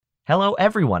Hello,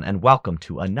 everyone, and welcome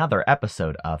to another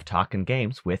episode of Talkin'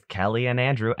 Games with Kelly and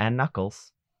Andrew and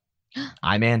Knuckles.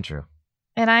 I'm Andrew.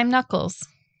 And I'm Knuckles.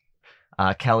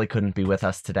 Kelly couldn't be with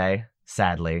us today,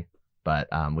 sadly, but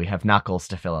we have Knuckles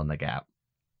to fill in the gap.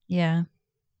 Yeah.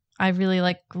 I really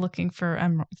like looking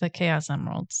for the Chaos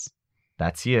Emeralds.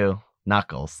 That's you,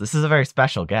 Knuckles. This is a very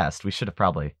special guest. We should have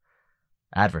probably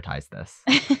advertised this.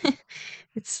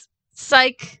 It's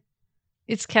psych.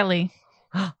 It's Kelly.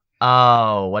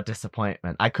 Oh, what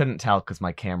disappointment. I couldn't tell because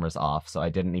my camera's off, so I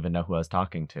didn't even know who I was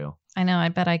talking to. I know. I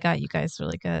bet I got you guys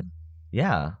really good.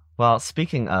 Yeah. Well,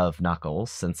 speaking of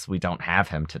Knuckles, since we don't have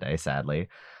him today, sadly,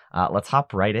 let's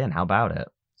hop right in. How about it?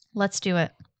 Let's do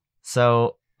it.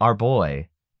 So, our boy,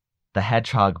 the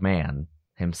Hedgehog Man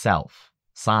himself,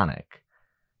 Sonic,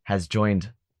 has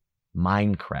joined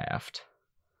Minecraft.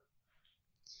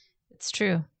 It's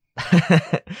true.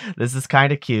 This is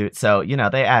kind of cute. So,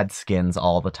 they add skins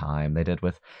all the time. They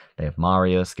have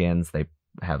Mario skins. They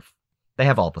have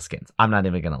all the skins. I'm not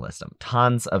even going to list them.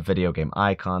 Tons of video game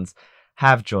icons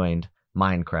have joined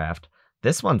Minecraft.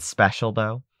 This one's special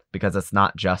though, because it's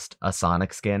not just a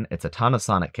Sonic skin. It's a ton of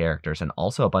Sonic characters and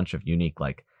also a bunch of unique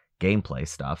gameplay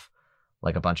stuff,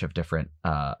 like a bunch of different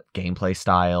gameplay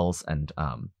styles. And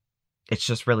it's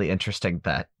just really interesting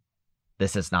that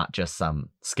this is not just some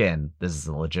skin. This is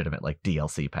a legitimate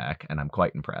DLC pack, and I'm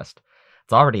quite impressed.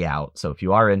 It's already out, so if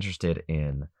you are interested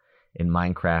in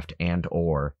Minecraft and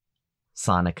or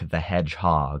Sonic the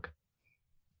Hedgehog,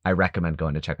 I recommend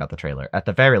going to check out the trailer. At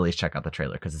the very least, check out the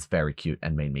trailer because it's very cute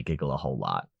and made me giggle a whole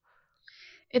lot.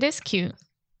 It is cute.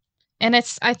 And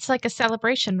it's like a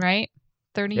celebration, right?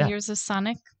 30 years of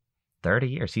Sonic. 30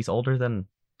 years. He's older than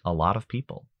a lot of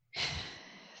people.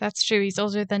 That's true. He's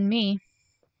older than me.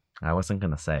 I wasn't going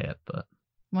to say it, but...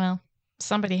 Well,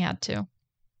 somebody had to.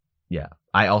 Yeah.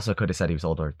 I also could have said he was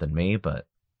older than me, but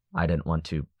I didn't want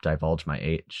to divulge my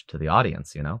age to the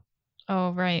audience,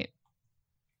 Oh, right.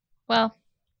 Well,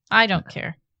 I don't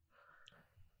care.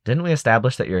 Didn't we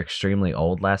establish that you're extremely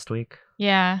old last week?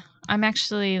 Yeah. I'm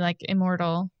actually,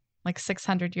 immortal.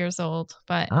 600 years old,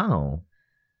 but... Oh.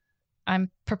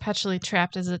 I'm perpetually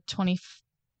trapped as a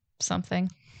 20-something.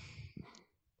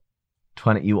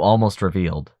 20. You almost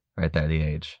revealed right there the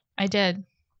age. I did.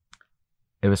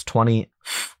 It was 20.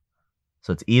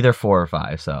 So it's either 4 or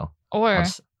 5. So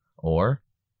or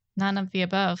none of the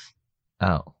above.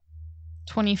 Oh.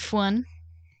 21.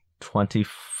 20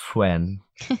 fun.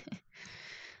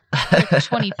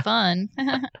 20 fun.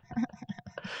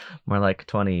 More like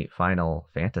 20 Final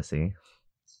Fantasy.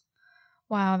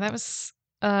 Wow, that was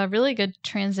a really good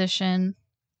transition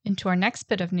into our next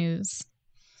bit of news,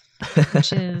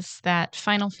 which is that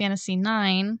Final Fantasy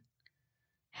IX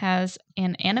has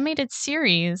an animated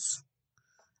series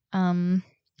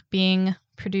being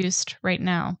produced right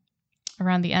now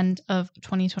around the end of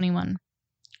 2021,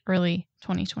 early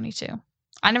 2022.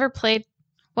 I never played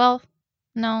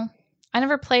 9,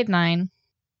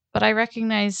 but I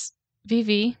recognize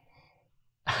Vivi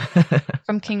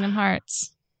from Kingdom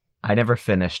Hearts. I never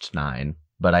finished 9,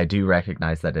 but I do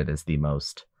recognize that it is the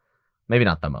most, maybe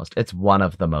not the most, it's one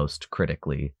of the most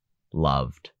critically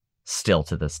loved, still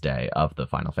to this day, of the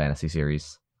Final Fantasy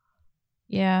series.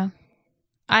 Yeah.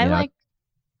 I like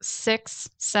 6,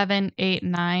 7, 8,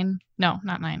 9. No,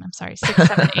 not 9. I'm sorry. 6,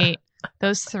 7, 8.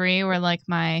 Those 3 were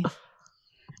my...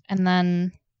 And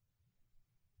then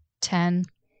 10.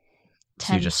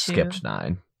 So you just skipped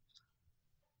 9.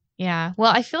 Yeah.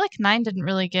 Well, I feel like 9 didn't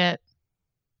really get...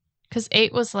 Because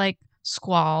 8 was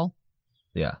Squall.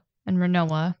 Yeah. And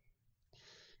Renoa.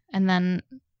 And then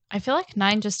I feel like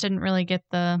 9 just didn't really get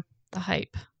the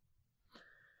hype.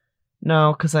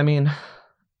 No, because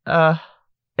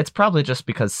it's probably just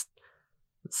because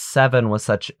 7 was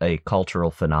such a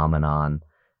cultural phenomenon,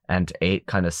 and 8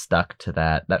 kind of stuck to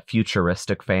that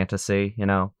futuristic fantasy,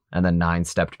 and then 9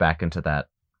 stepped back into that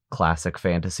classic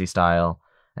fantasy style,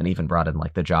 and even brought in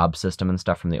the job system and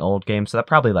stuff from the old game. So that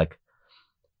probably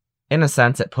in a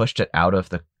sense, it pushed it out of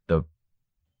the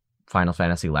Final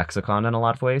Fantasy lexicon in a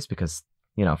lot of ways, because,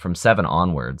 from 7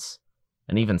 onwards,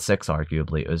 and even 6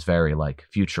 arguably, it was very,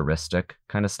 futuristic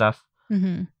kind of stuff.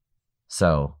 Mm-hmm.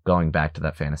 So going back to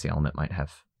that fantasy element might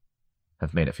have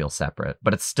made it feel separate.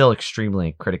 But it's still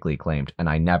extremely critically acclaimed, and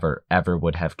I never, ever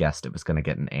would have guessed it was going to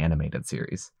get an animated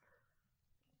series.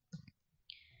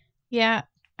 Yeah,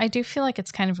 I do feel like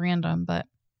it's kind of random, but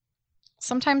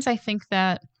sometimes I think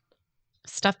that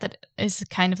stuff that is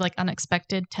kind of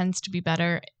unexpected tends to be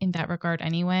better in that regard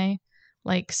anyway.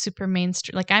 Super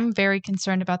mainstream. I'm very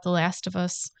concerned about The Last of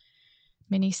Us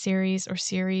miniseries or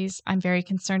series. I'm very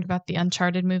concerned about the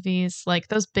Uncharted movies.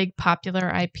 Those big popular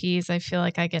IPs, I feel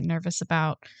like I get nervous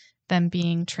about them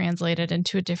being translated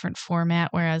into a different format,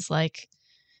 whereas like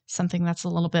something that's a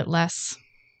little bit less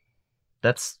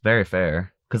That's very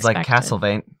fair. Because like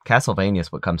expected. Castlevania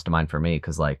is what comes to mind for me.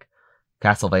 Because like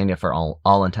Castlevania, for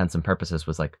all intents and purposes,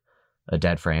 was like a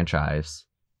dead franchise.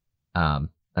 And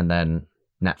then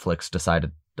Netflix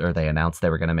decided, or they announced they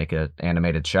were going to make an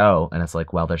animated show, and it's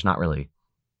like, well, there's not really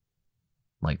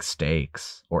like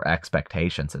stakes or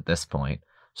expectations at this point.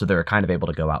 So they were kind of able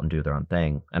to go out and do their own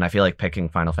thing. And I feel like picking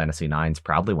Final Fantasy IX is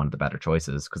probably one of the better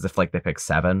choices, because if like they pick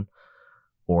 7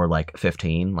 or like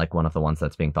 15, like one of the ones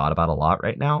that's being thought about a lot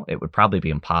right now, it would probably be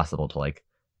impossible to like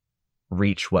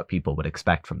reach what people would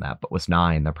expect from that. But with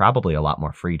 9, they're probably a lot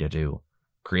more free to do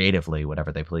creatively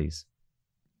whatever they please.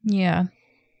 Yeah.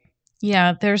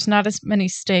 Yeah, there's not as many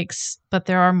stakes, but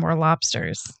there are more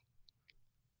lobsters.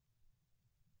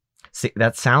 See,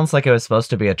 that sounds like it was supposed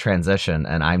to be a transition,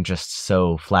 and I'm just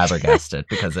so flabbergasted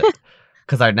because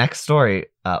our next story,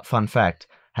 fun fact,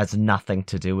 has nothing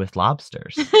to do with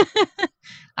lobsters.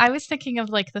 I was thinking of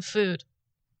like the food.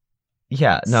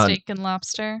 Yeah, no, Steak and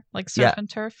lobster, like surf yeah, and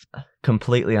turf.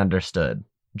 completely understood.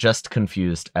 Just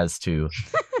confused as to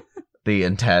the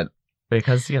intent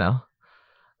because,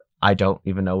 I don't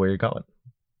even know where you're going.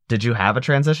 Did you have a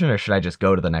transition, or should I just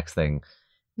go to the next thing?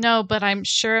 No, but I'm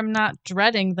sure I'm not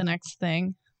dreading the next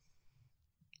thing.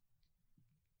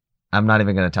 I'm not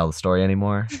even going to tell the story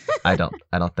anymore. I don't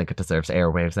think it deserves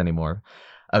airwaves anymore.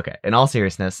 Okay, in all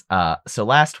seriousness, so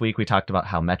last week we talked about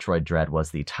how Metroid Dread was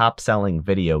the top-selling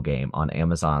video game on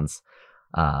Amazon's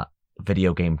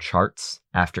video game charts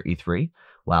after E3,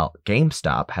 while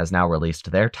GameStop has now released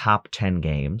their top 10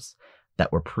 games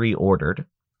that were pre-ordered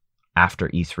after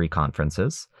E3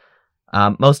 conferences.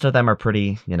 Most of them are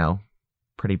pretty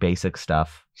basic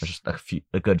stuff. There's just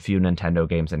a good few Nintendo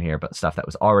games in here, but stuff that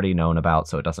was already known about,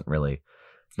 so it's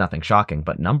nothing shocking.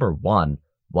 But number 1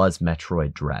 was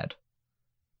Metroid Dread.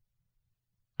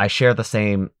 I share the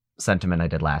same sentiment I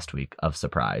did last week of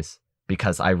surprise,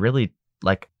 because I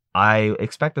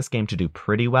expect this game to do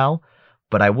pretty well,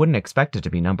 but I wouldn't expect it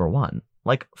to be number 1.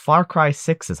 Like, Far Cry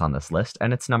 6 is on this list,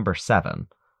 and it's number 7.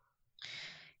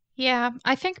 Yeah,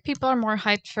 I think people are more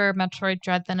hyped for Metroid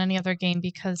Dread than any other game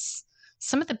because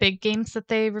some of the big games that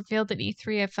they revealed at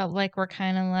E3, I felt like were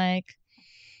kind of like,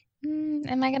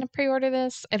 am I going to pre-order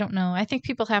this? I don't know. I think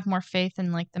people have more faith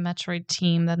in like the Metroid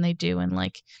team than they do in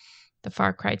like the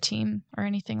Far Cry team or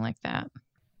anything like that.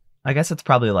 I guess it's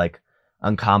probably like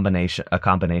a combination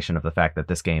of the fact that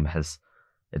this game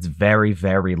it's very,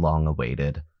 very long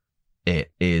awaited.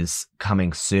 It is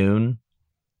coming soon,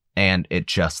 and it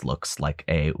just looks like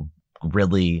a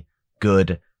really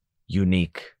good,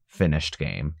 unique, finished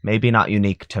game. Maybe not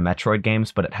unique to Metroid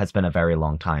games, but it has been a very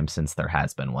long time since there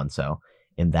has been one. So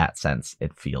in that sense,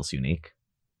 it feels unique.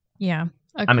 Yeah,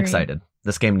 agreed. I'm excited.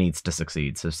 This game needs to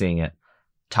succeed. So seeing it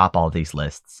top all these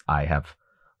lists, I have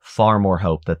far more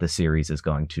hope that the series is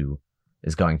going to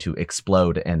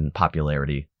explode in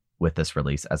popularity with this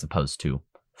release as opposed to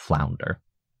flounder.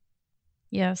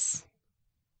 Yes.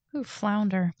 Ooh,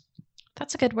 flounder.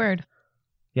 That's a good word.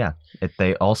 Yeah,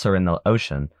 they also are in the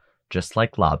ocean, just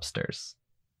like lobsters.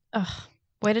 Ugh,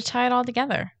 way to tie it all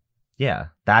together. Yeah,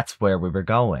 that's where we were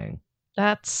going.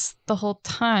 That's the whole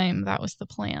time. That was the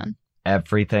plan.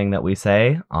 Everything that we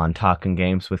say on Talking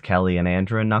Games with Kellie and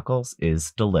Andrew and Knuckles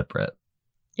is deliberate.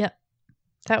 Yep.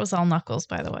 That was all Knuckles,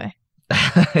 by the way.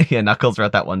 Yeah, Knuckles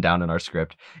wrote that one down in our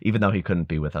script, even though he couldn't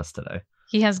be with us today.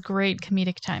 He has great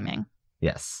comedic timing.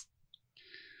 Yes.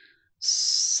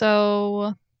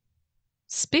 So,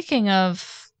 speaking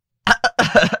of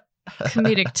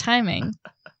comedic timing.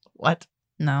 What?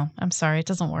 No, I'm sorry. It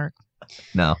doesn't work.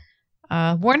 No.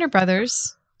 Warner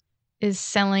Brothers is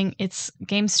selling its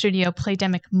game studio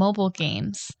Playdemic mobile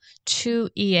games to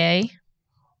EA,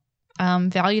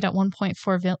 valued at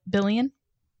 $1.4 billion.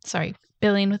 Sorry,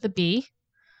 billion with a B.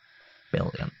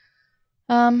 Billion.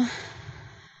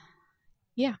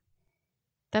 Yeah.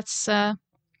 That's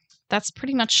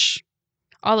pretty much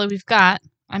all that we've got.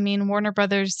 I mean, Warner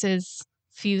Brothers is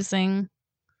fusing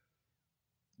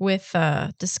with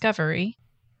Discovery.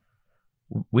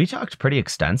 We talked pretty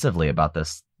extensively about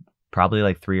this probably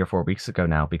like 3 or 4 weeks ago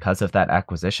now. Because of that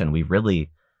acquisition,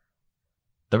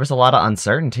 there was a lot of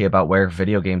uncertainty about where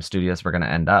video game studios were going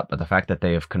to end up, but the fact that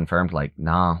they have confirmed like,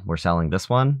 nah, we're selling this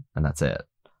one, and that's it.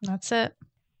 That's it.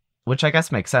 Which I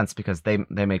guess makes sense, because they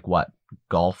make what?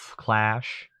 Golf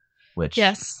Clash? Which,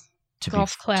 yes,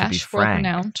 Golf Clash,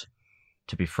 world-renowned.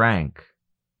 To be frank,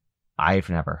 I've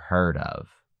never heard of.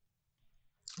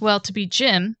 Well, to be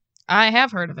Jim, I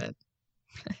have heard of it.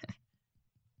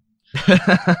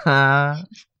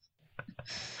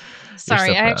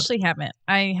 Sorry, I actually haven't.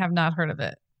 I have not heard of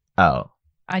it. Oh.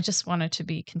 I just wanted to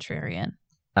be contrarian.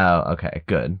 Oh, okay,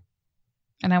 good.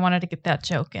 And I wanted to get that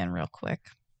joke in real quick.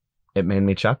 It made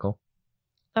me chuckle.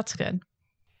 That's good.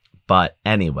 But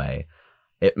anyway,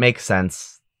 it makes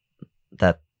sense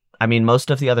that, I mean, most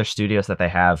of the other studios that they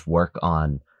have work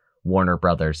on Warner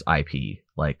Brothers IP.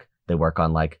 Like, they work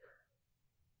on, like,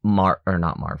 not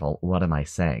Marvel. What am I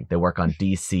saying? They work on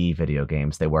DC video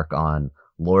games. They work on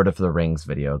Lord of the Rings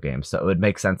video games. So it would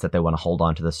make sense that they want to hold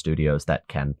on to the studios that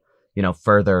can, you know,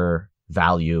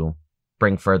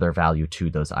 bring further value to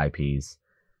those IPs.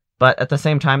 But at the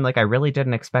same time, like, I really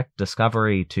didn't expect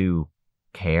Discovery to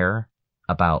care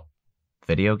about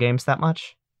video games that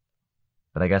much.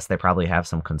 But I guess they probably have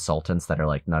some consultants that are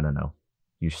like, no.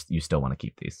 You still want to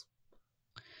keep these.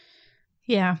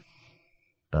 Yeah.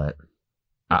 But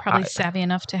I'm probably savvy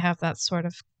enough to have that sort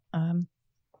of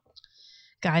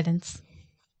guidance.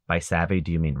 By savvy,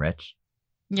 do you mean rich?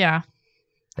 Yeah.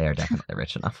 They are definitely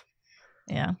rich enough.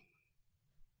 Yeah.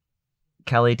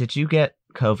 Kellie, did you get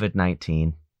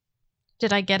COVID-19?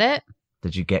 Did I get it?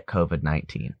 Did you get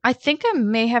COVID-19? I think I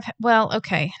may have. Well,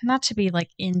 okay, not to be like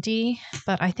indie,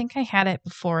 but I think I had it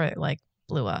before it like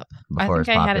blew up. I think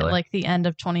I had it like the end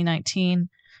of 2019,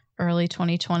 early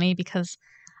 2020, because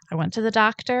I went to the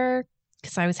doctor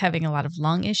because I was having a lot of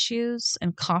lung issues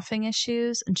and coughing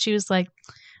issues. And she was like,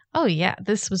 oh, yeah,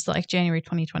 this was like January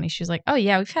 2020. She was like, oh,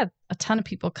 yeah, we've had a ton of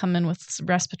people come in with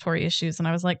respiratory issues. And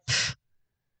I was like,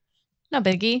 no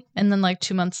biggie. And then like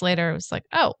 2 months later, it was like,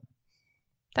 oh,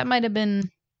 that might have been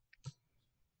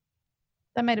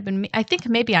me. I think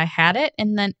maybe I had it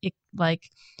and then it like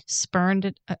spurned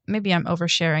it. Maybe I'm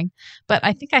oversharing, but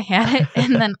I think I had it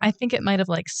and then I think it might have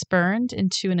like spurned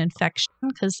into an infection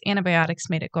because antibiotics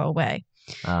made it go away.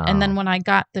 Oh. And then when I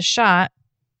got the shot,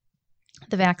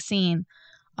 the vaccine,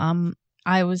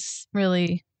 I was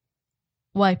really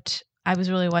wiped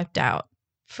out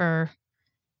for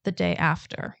the day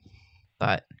after.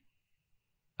 But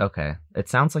okay, it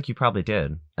sounds like you probably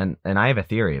did, and I have a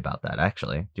theory about that.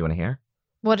 Actually, do you want to hear?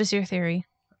 What is your theory?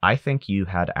 I think you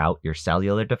had out your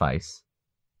cellular device,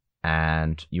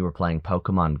 and you were playing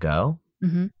Pokemon GO,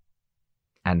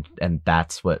 and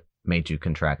that's what made you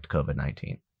contract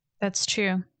COVID-19. That's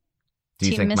true. Do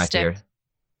you think Mystic. My theory?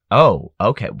 Oh,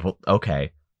 okay. Well,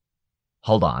 okay.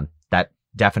 Hold on. That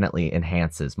definitely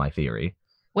enhances my theory.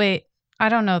 Wait, I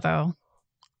don't know though.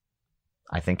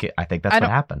 I think that's what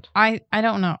happened. I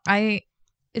don't know. I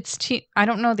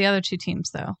don't know the other two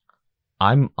teams though.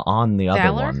 I'm on the other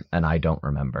Valor? one and I don't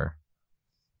remember.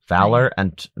 Valor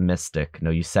and Mystic.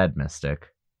 No, you said Mystic.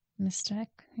 Mystic,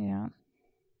 yeah.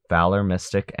 Valor,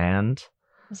 Mystic, and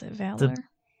was it Valor?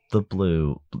 The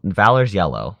blue. Valor's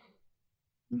yellow.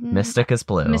 Mystic is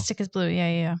blue. Mystic is blue,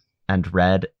 yeah. And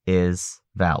red is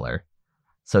Valor.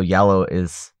 So yellow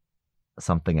is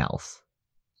something else.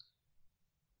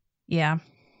 Yeah.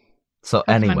 So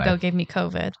Pokemon anyway. Go gave me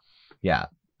COVID. Yeah.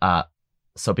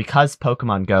 So because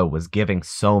Pokemon Go was giving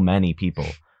so many people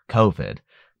COVID,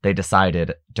 they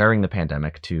decided during the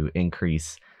pandemic to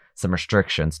introduce some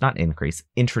restrictions that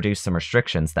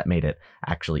made it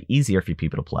actually easier for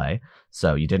people to play.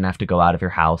 So you didn't have to go out of your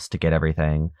house to get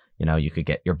everything. You know, you could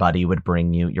get your buddy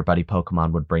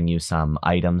Pokemon would bring you some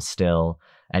items still,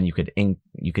 and you could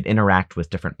interact with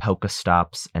different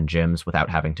Pokestops and gyms without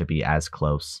having to be as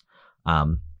close.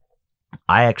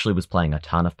 I actually was playing a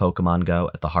ton of Pokemon Go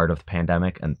at the heart of the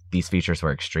pandemic, and these features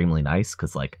were extremely nice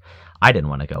because, like, I didn't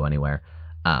want to go anywhere.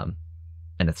 And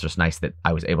it's just nice that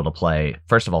I was able to play,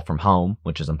 first of all, from home,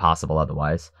 which is impossible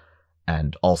otherwise,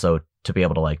 and also to be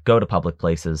able to, like, go to public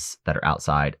places that are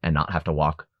outside and not have to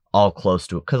walk all close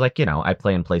to it. Because, like, you know, I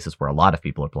play in places where a lot of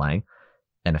people are playing,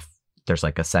 and if there's,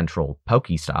 like, a central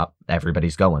Pokestop,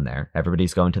 everybody's going there.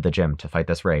 Everybody's going to the gym to fight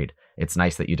this raid. It's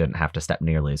nice that you didn't have to step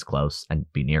nearly as close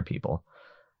and be near people.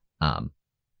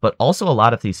 But also a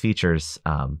lot of these features,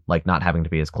 like not having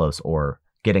to be as close or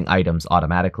getting items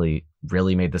automatically,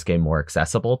 really made this game more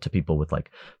accessible to people with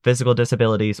like physical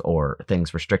disabilities or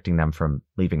things restricting them from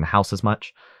leaving the house as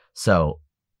much. So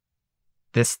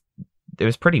it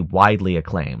was pretty widely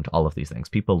acclaimed, all of these things.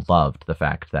 People loved the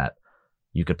fact that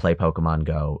you could play Pokemon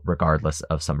Go regardless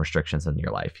of some restrictions in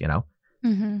your life, you know?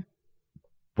 Mm-hmm.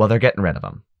 Well, they're getting rid of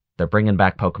them. They're bringing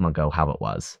back Pokemon Go how it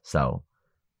was. So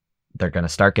they're going to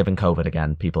start giving COVID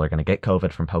again. People are going to get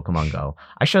COVID from Pokemon Go.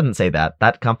 I shouldn't say that.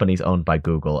 That company's owned by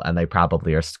Google, and they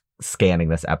probably are scanning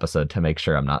this episode to make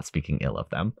sure I'm not speaking ill of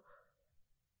them.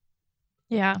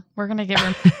 Yeah, we're going to get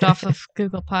removed off of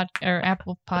Google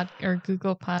Apple or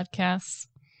Google Podcasts.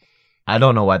 I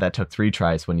don't know why that took 3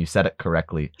 tries when you said it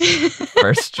correctly.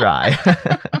 First try.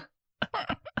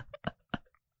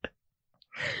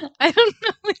 I don't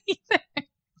know either.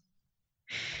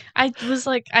 I was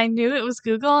like, I knew it was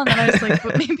Google, and then I was like,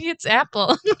 but maybe it's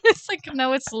Apple. It's like,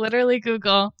 no, it's literally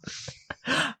Google.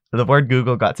 The word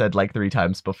Google got said like 3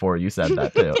 times before you said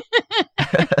that too.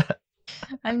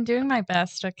 I'm doing my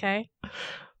best, okay?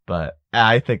 But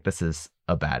I think this is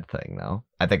a bad thing, though.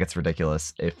 I think it's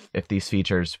ridiculous. If these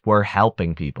features were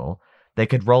helping people, they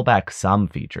could roll back some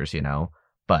features,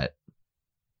 But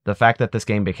the fact that this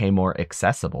game became more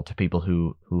accessible to people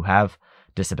who have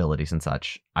disabilities and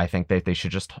such, I think they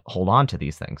should just hold on to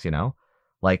these things,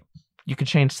 Like, you could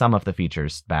change some of the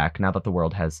features back now that the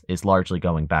world is largely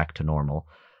going back to normal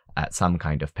at some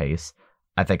kind of pace.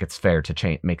 I think it's fair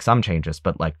to make some changes,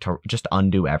 but like to just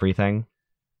undo everything,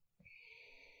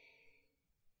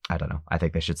 I don't know. I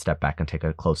think they should step back and take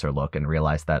a closer look and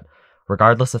realize that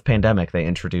regardless of pandemic, they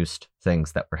introduced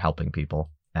things that were helping people,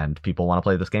 and people want to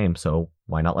play this game, so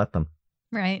why not let them?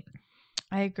 Right.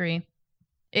 I agree.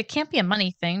 It can't be a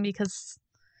money thing because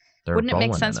They're wouldn't it make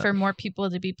rolling sense in for it. more people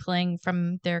to be playing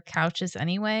from their couches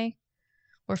anyway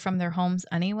or from their homes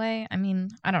anyway? I mean,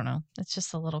 I don't know. It's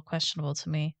just a little questionable to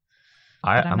me.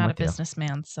 But I'm I'm not a with you.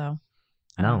 businessman, so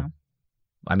I don't No. know.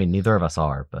 I mean, neither of us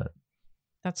are, but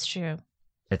That's true.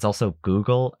 it's also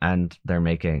Google, and they're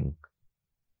making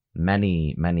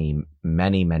many, many,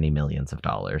 many, many millions of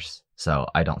dollars. So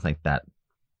I don't think that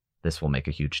this will make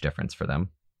a huge difference for them.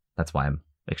 That's why I'm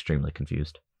extremely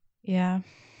confused. Yeah.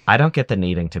 I don't get the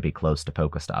needing to be close to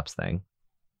Pokestops thing.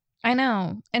 I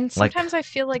know. And Like, sometimes I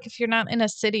feel like if you're not in a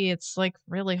city, it's like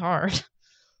really hard.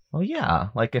 well, yeah.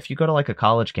 Like, if you go to like a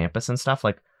college campus and stuff,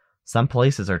 like some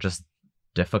places are just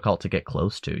difficult to get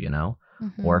close to,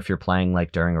 Or if you're playing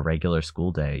like during a regular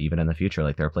school day, even in the future,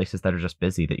 like there are places that are just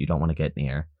busy that you don't want to get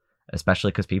near,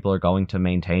 especially because people are going to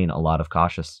maintain a lot of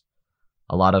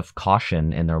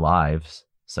caution in their lives.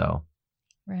 So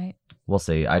Right. we'll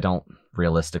see. I don't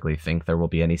realistically think there will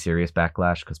be any serious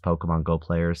backlash because Pokemon Go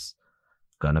players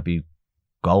gonna be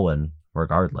going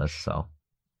regardless. So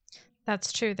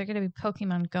That's true. They're going to be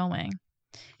Pokemon going.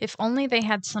 If only they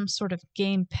had some sort of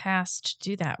Game Pass to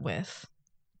do that with.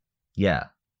 yeah,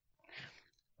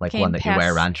 like Game one that you wear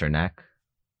Pass. around your neck.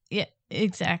 Yeah,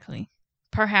 exactly.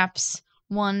 Perhaps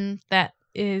one that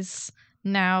is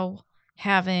now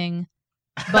having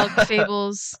Bug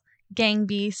Fables, Gang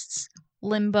Beasts,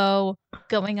 Limbo,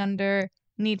 Going Under,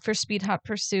 Need for Speed Hot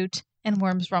Pursuit, and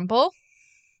Worms Rumble.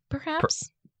 Perhaps.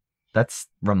 That's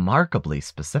remarkably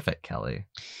specific, Kelly.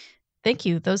 Thank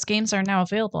you. Those games are now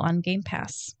available on Game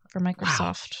Pass for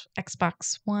Microsoft,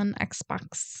 Xbox One,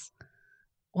 Xbox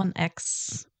One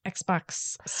X,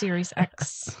 Xbox Series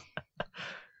X.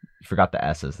 You forgot the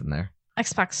S's in there.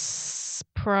 Xbox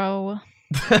Pro.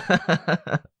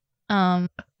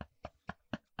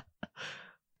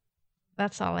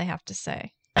 That's all I have to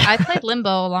say. I played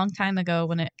Limbo a long time ago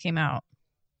when it came out.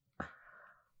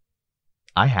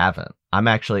 I haven't.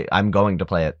 I'm going to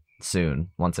play it soon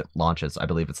once it launches. I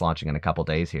believe it's launching in a couple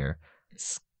days here.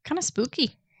 It's kind of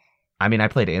spooky. I mean, I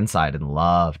played Inside and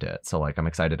loved it, so like I'm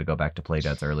excited to go back to play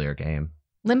Dead's earlier game.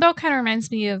 Limbo kind of reminds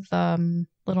me of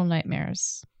Little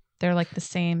Nightmares. They're like the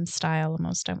same style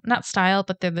almost. Not style,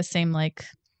 but they're the same like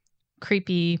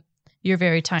creepy, you're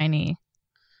very tiny.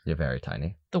 You're very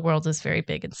tiny. The world is very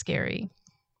big and scary.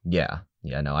 Yeah,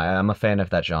 no, I'm a fan of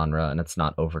that genre, and it's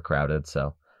not overcrowded,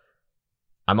 so.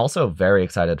 I'm also very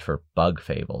excited for Bug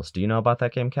Fables. Do you know about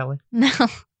that game, Kelly? No.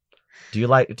 Do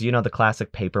you know the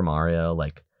classic Paper Mario,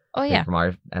 like Paper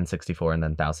Mario N64 and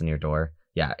then Thousand Year Door?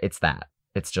 Yeah, it's that.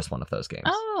 It's just one of those games.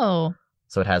 Oh.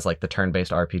 So it has like the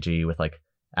turn-based RPG with like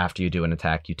after you do an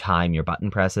attack, you time your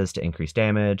button presses to increase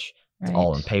damage. It's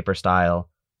all in paper style.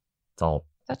 It's all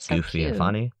goofy and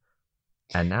funny.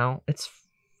 And now it's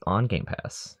on Game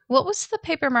Pass. What was the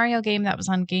Paper Mario game that was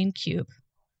on GameCube?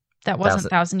 That wasn't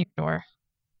Thousand Year Door.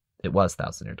 It was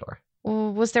Thousand Year Door.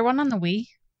 Was there one on the Wii?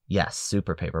 Yes,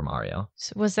 Super Paper Mario.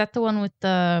 So was that the one with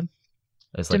the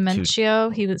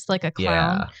Dementio? He was like a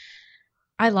clown. Yeah.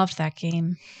 I loved that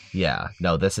game. Yeah.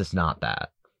 No, this is not that.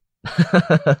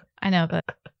 I know, but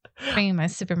bringing my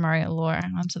Super Mario lore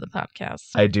onto the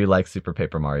podcast. I do like Super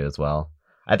Paper Mario as well.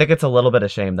 I think it's a little bit of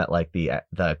shame that like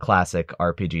the classic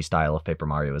RPG style of Paper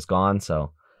Mario is gone,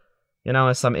 so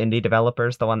as some indie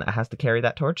developers, the one that has to carry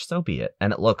that torch, so be it.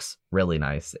 And it looks really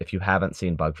nice. If you haven't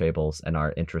seen Bug Fables and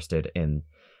are interested in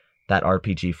that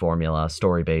RPG formula,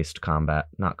 story-based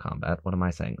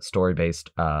story-based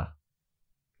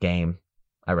game,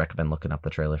 I recommend looking up the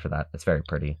trailer for that. It's very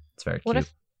pretty. It's very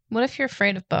cute. What if you're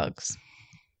afraid of bugs?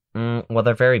 Well,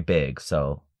 they're very big,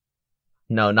 so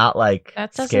no, not like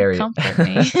that doesn't scary. Comfort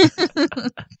me.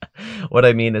 What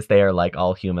I mean is they are like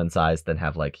all human-sized and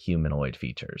have like humanoid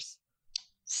features.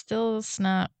 Still, it's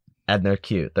not. And they're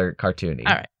cute. They're cartoony.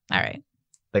 All right.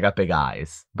 They got big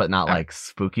eyes, but not All like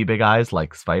spooky big eyes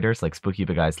like spiders, like spooky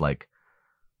big eyes like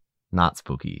not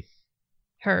spooky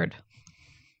heard.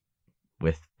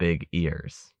 with big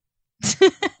ears.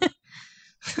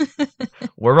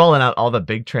 We're rolling out all the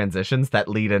big transitions that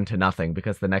lead into nothing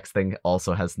because the next thing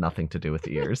also has nothing to do with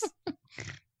ears.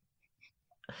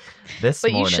 This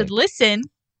But morning, you should listen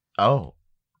oh,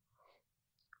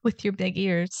 with your big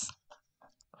ears.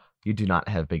 you do not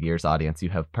have big ears, audience. You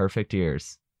have perfect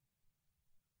ears.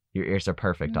 Your ears are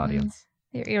perfect, audience.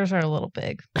 Your ears are a little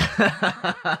big.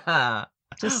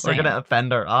 Just We're saying. gonna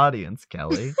offend our audience,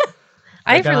 Kelly.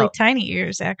 I have really tiny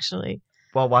ears, actually.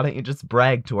 Well, why don't you just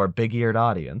brag to our big-eared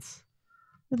audience?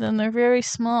 But then they're very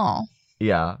small.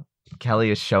 Yeah,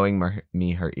 Kelly is showing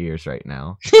me her ears right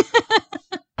now.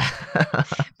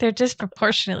 They're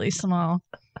disproportionately small.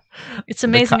 It's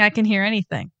amazing I can hear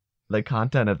anything. The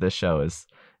content of this show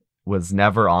was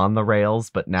never on the rails,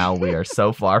 but now we are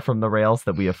so far from the rails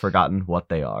that we have forgotten what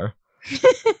they are.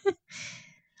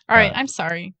 All right, I'm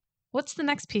sorry. What's the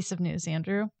next piece of news,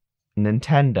 Andrew?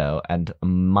 Nintendo and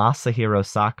Masahiro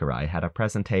Sakurai had a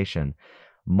presentation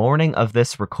morning of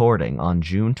this recording on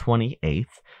June 28th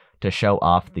to show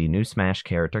off the new Smash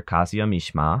character Kazuya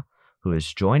Mishima, who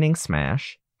is joining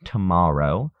Smash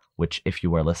tomorrow, which, if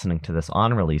you are listening to this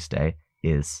on release day,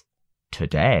 is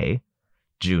today,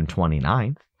 June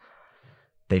 29th.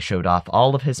 They showed off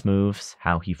all of his moves,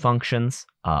 how he functions.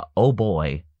 Oh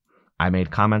boy, I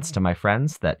made comments to my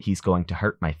friends that he's going to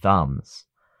hurt my thumbs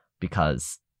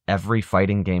because every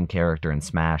fighting game character in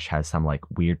Smash has some like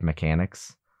weird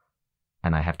mechanics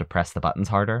and I have to press the buttons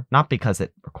harder. Not because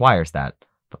it requires that,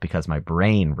 but because my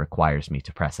brain requires me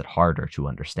to press it harder to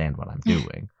understand what I'm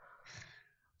doing.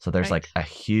 So there's like a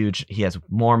huge, he has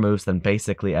more moves than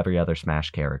basically every other Smash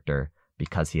character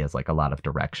because he has like a lot of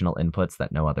directional inputs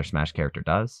that no other Smash character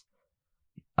does.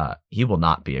 He will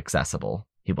not be accessible.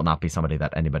 He will not be somebody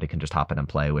that anybody can just hop in and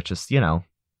play, which is,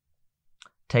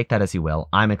 take that as you will.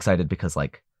 I'm excited because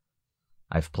like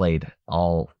I've played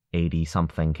all 80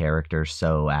 something characters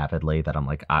so avidly that I'm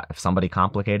like, if somebody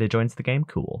complicated joins the game,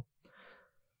 cool.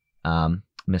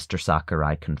 Mr.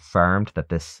 Sakurai confirmed that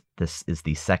this is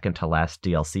the second to last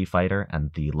DLC fighter,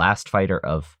 and the last fighter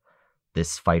of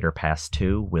this Fighter Pass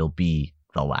 2 will be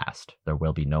the last. There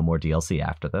will be no more DLC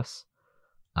after this,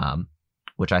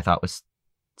 which I thought was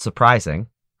surprising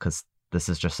because this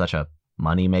is just such a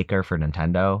moneymaker for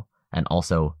Nintendo, and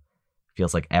also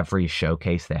feels like every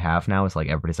showcase they have now is like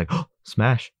everybody's like, oh,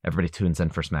 Smash. Everybody tunes in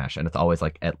for Smash, and it's always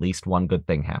like at least one good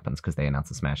thing happens because they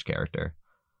announce a Smash character.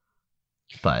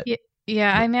 But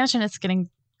yeah, I imagine it's getting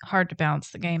hard to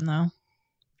balance the game though.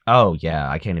 Oh yeah,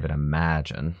 I can't even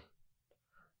imagine.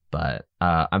 But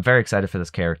I'm very excited for this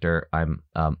character. I'm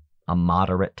a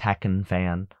moderate Tekken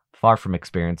fan, far from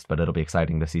experienced, but it'll be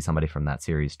exciting to see somebody from that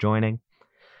series joining.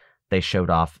 They showed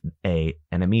off an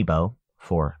amiibo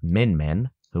for Min Min,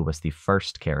 who was the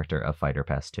first character of Fighter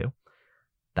Pass 2.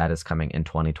 That is coming in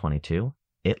 2022.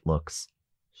 It looks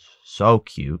so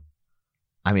cute.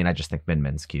 I mean, I just think Min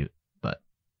Min's cute, but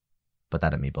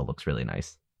that amiibo looks really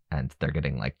nice. And they're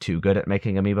getting like too good at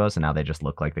making amiibos, and now they just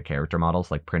look like the character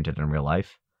models, like printed in real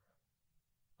life.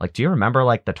 Like, do you remember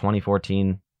like the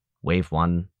 2014 Wave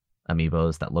 1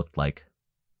 amiibos that looked like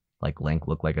Link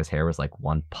looked like his hair was like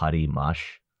one putty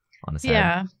mush on his head?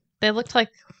 Yeah, they looked like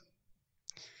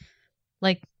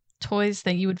toys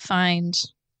that you would find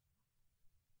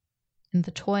in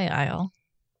the toy aisle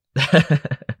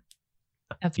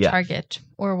of Target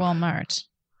or Walmart.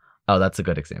 Oh, that's a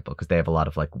good example because they have a lot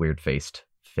of like weird faced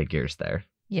figures there.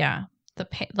 Yeah, the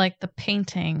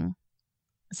painting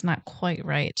is not quite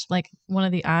right. Like one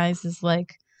of the eyes is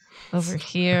like over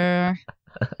here,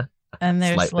 and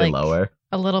there's slightly like lower.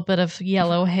 A little bit of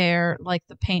yellow hair, like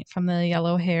the paint from the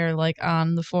yellow hair, like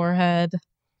on the forehead.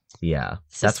 Yeah,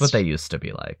 that's what they used to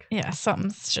be like. Yeah,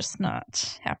 something's just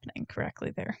not happening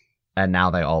correctly there. And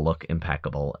now they all look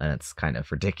impeccable, and it's kind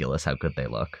of ridiculous how good they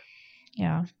look.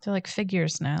 Yeah, they're like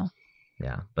figures now.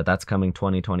 Yeah, but that's coming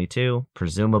 2022.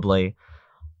 Presumably,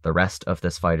 the rest of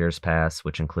this Fighter's Pass,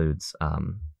 which includes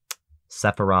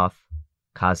Sephiroth,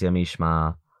 Kazuya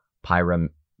Mishima,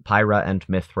 Pyra and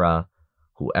Mithra,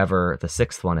 whoever the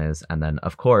sixth one is, and then,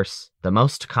 of course, the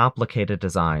most complicated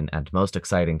design and most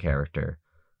exciting character,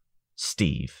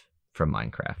 Steve from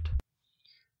Minecraft.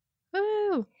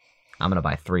 Woo! I'm going to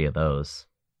buy 3 of those.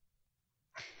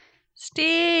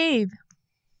 Steve!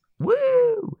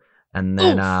 Woo! And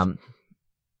then,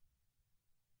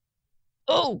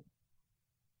 Oh!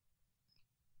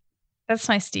 That's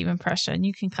my Steve impression.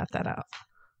 You can cut that out.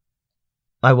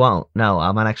 I won't. No,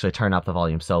 I'm going to actually turn up the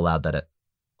volume so loud that it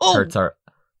hurts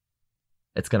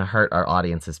it's going to hurt our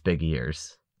audience's big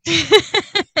ears.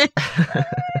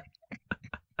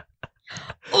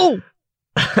 Oh,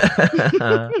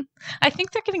 I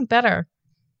think they're getting better.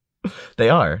 They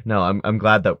are. No, I'm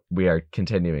glad that we are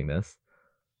continuing this.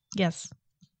 Yes.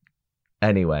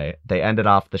 Anyway, they ended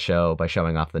off the show by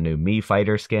showing off the new Mii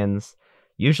Fighter skins.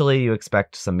 Usually you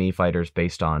expect some Mii Fighters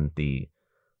based on the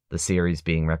series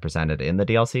being represented in the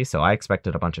DLC, so I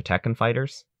expected a bunch of Tekken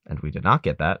fighters, and we did not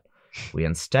get that. We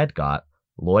instead got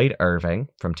Lloyd Irving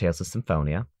from Tales of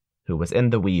Symphonia, who was in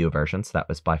the Wii U version, so that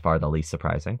was by far the least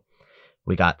surprising.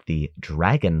 We got the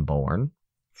Dragonborn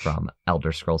from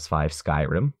Elder Scrolls V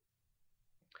Skyrim.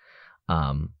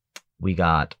 We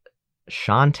got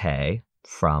Shantae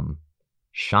from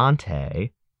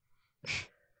Shantae,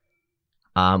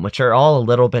 which are all a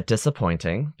little bit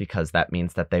disappointing because that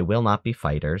means that they will not be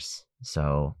fighters.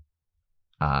 So,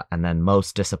 and then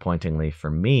most disappointingly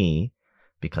for me,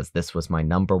 because this was my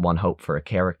number one hope for a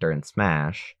character in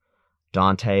Smash,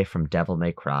 Dante from Devil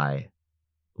May Cry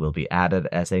will be added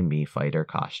as a Mii Fighter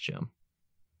costume.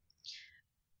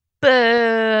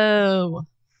 Boo!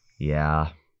 Yeah.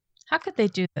 How could they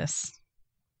do this?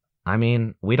 I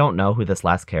mean, we don't know who this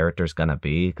last character is going to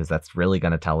be, because that's really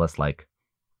going to tell us, like,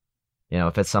 you know,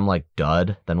 if it's some, like,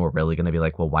 dud, then we're really going to be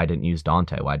like, well, why didn't you use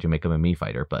Dante? Why'd you make him a Mii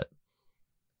Fighter? But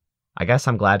I guess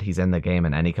I'm glad he's in the game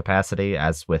in any capacity,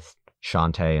 as with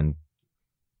Shantae and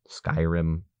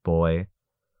Skyrim Boy.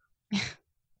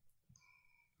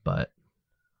 But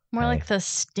more like the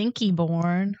Stinky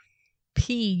Born.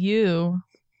 P.U.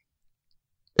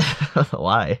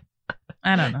 Why?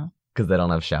 I don't know. Because they don't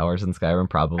have showers in Skyrim,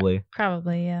 probably.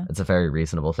 Probably, yeah. It's a very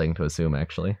reasonable thing to assume,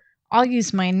 actually. I'll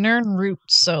use my Nern Root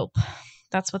soap.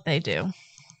 That's what they do.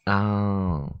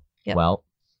 Oh. Yep. Well,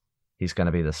 he's going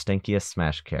to be the stinkiest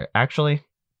Smash character. Actually,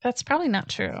 that's probably not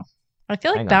true. I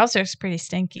feel like Bowser's pretty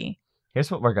stinky. Here's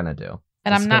what we're going to do.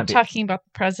 And I'm not talking about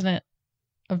the president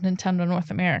of Nintendo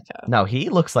North America. No, he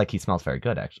looks like he smells very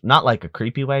good, actually. Not like a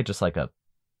creepy way, just like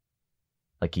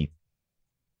he...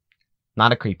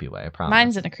 Not a creepy way, I promise.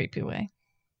 Mine's in a creepy way.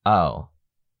 Oh.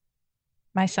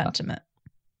 My sentiment.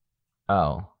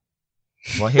 Oh.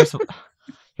 Well, here's what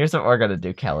we're going to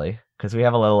do, Kelly, because we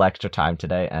have a little extra time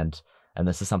today, and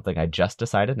this is something I just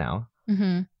decided now.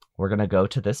 Mm-hmm. We're going to go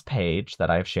to this page that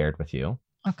I've shared with you.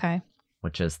 Okay.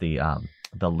 Which is the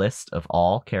list of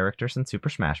all characters in Super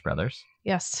Smash Brothers.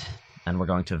 Yes. And we're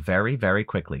going to very, very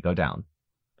quickly go down.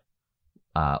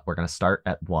 We're going to start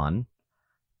at 1.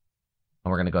 And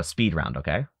we're going to go speed round,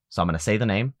 okay? So I'm going to say the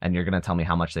name, and you're going to tell me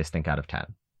how much they stink out of 10.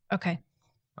 Okay.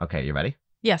 Okay, you ready?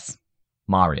 Yes.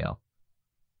 Mario.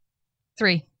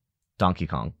 3. Donkey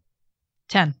Kong.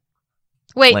 10.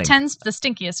 Wait, Link. 10's the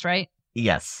stinkiest, right?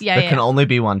 Yes. Yeah, there can only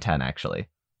be one 10, actually.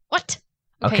 What?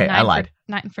 Okay, I lied.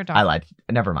 9 for Donkey. I lied.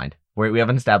 Never mind. We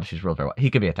haven't established his rule very well.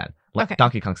 He could be a 10. Okay.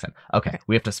 Donkey Kong's 10. Okay,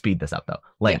 we have to speed this up, though.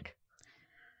 Link.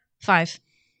 5.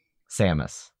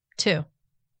 Samus. 2.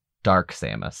 Dark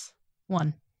Samus.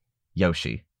 1.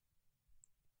 Yoshi.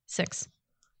 6.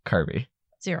 Kirby.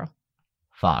 0.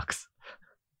 Fox.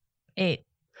 8.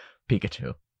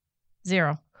 Pikachu.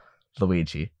 0.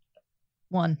 Luigi.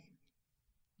 1.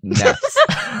 Ness.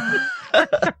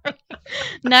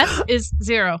 Ness is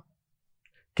 0.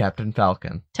 Captain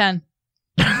Falcon. 10.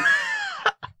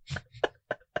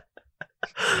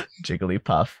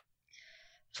 Jigglypuff.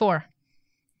 4.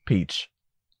 Peach.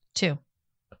 2.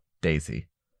 Daisy.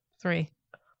 3.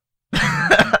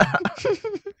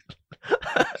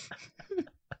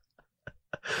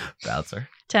 Bowser.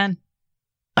 10.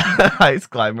 Ice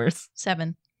Climbers.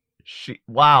 7.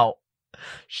 Wow.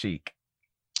 Sheik.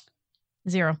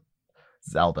 0.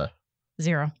 Zelda.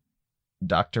 0.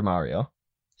 Dr. Mario.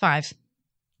 5.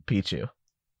 Pichu.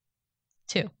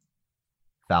 2.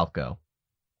 Falco.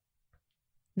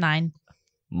 9.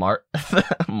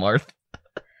 Marth.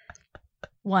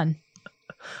 1.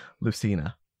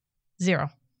 Lucina. 0.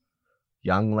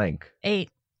 Young Link. 8.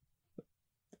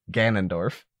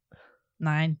 Ganondorf.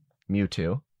 9.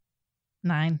 Mewtwo.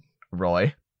 9.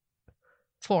 Roy.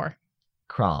 4.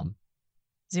 Chrom.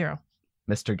 0.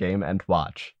 Mr. Game and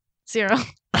Watch. 0.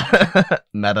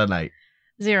 Meta Knight.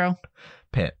 0.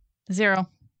 Pit. 0.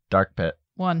 Dark Pit.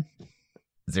 1.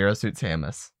 Zero Suit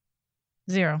Samus.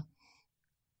 0.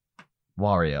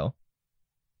 Wario.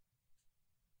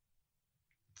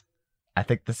 I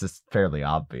think this is fairly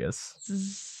obvious.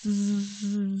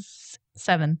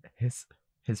 7.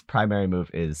 His primary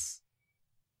move is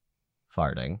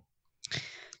farting.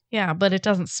 Yeah, but it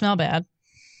doesn't smell bad.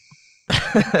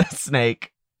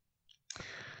 Snake.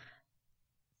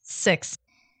 6.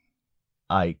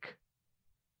 Ike.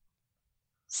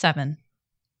 7.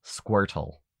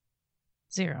 Squirtle.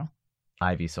 0.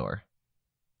 Ivysaur.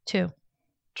 2.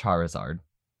 Charizard.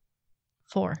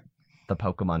 4. The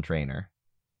Pokemon trainer.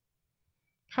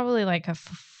 Probably like a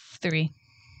 3.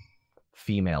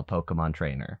 Female Pokemon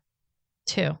trainer.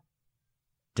 2.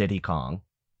 Diddy Kong.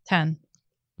 10.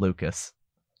 Lucas.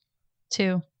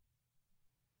 2.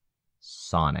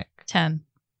 Sonic. 10.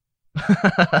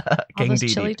 All King those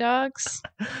DDD. chili dogs.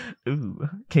 Ooh.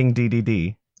 King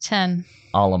DDD. 10.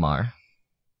 Olimar.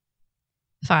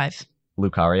 5.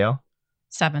 Lucario.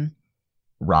 7.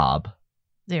 Rob.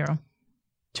 0.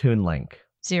 Toon Link.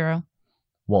 0.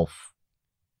 Wolf.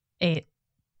 8.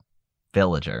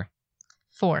 Villager.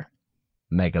 4.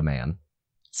 Mega Man.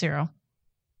 0.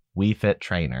 Wii Fit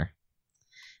Trainer.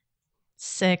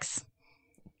 6.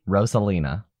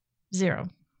 Rosalina. 0.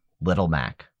 Little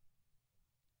Mac.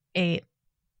 8.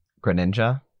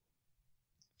 Greninja.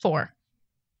 4.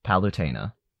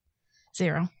 Palutena.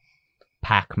 0.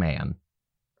 Pac-Man.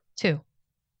 2.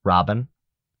 Robin.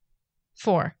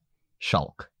 4.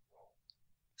 Shulk.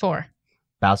 4.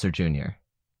 Bowser Jr.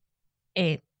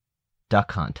 8.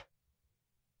 Duck Hunt.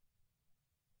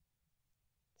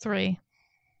 3.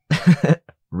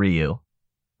 Ryu.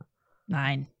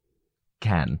 9.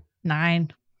 Ken.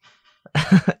 9.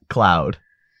 Cloud.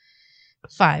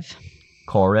 5.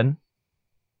 Corrin.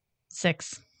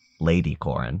 6. Lady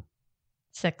Corrin.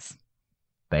 6.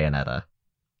 Bayonetta.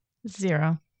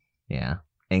 0. Yeah.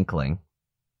 Inkling.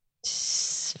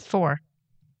 4.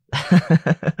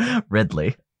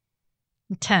 Ridley.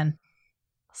 10.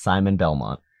 Simon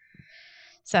Belmont.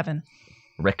 7.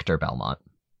 Richter Belmont.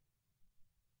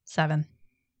 7.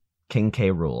 King K.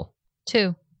 Rool.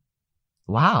 2.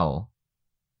 Wow.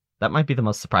 That might be the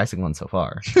most surprising one so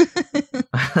far.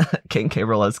 King K.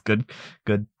 Rool has good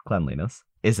cleanliness.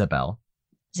 Isabel.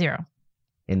 0.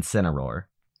 Incineroar.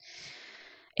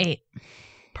 8.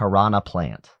 Piranha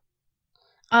Plant.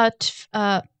 5.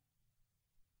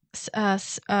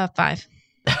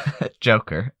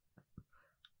 Joker.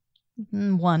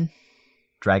 1.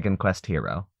 Dragon Quest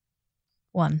Hero.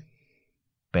 1.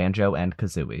 Banjo and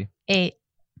Kazooie. 8.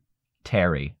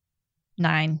 Terry.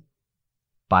 9.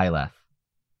 Byleth.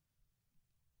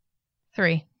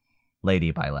 3.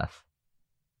 Lady Byleth.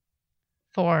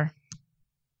 4.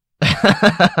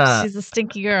 She's a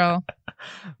stinky girl.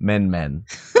 Min Min.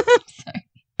 Sorry.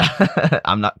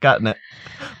 I'm not cutting it.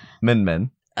 Min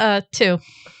Min. 2.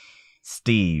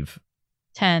 Steve.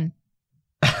 10.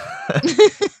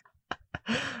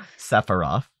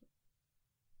 Sephiroth.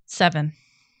 7.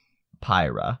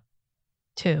 Pyra.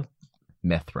 2.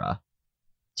 Mithra.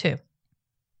 2.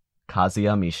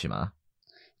 Kazuya Mishima.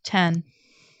 10.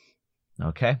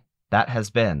 Okay. That has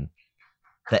been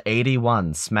the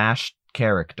 81 Smash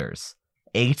characters.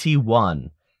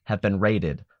 81 have been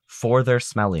rated for their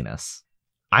smelliness.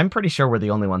 I'm pretty sure we're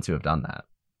the only ones who have done that.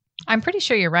 I'm pretty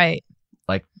sure you're right.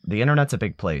 Like, the internet's a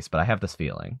big place, but I have this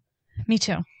feeling. Me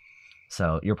too.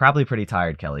 So you're probably pretty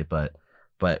tired, Kelly, but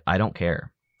I don't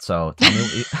care. So tell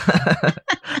me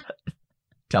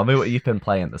tell me what you've been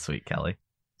playing this week, Kelly.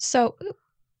 So,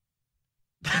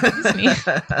 excuse me.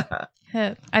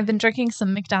 I've been drinking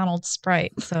some McDonald's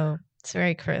Sprite, so it's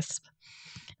very crisp.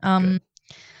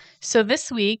 So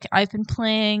this week I've been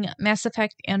playing Mass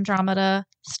Effect Andromeda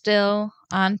still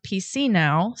on PC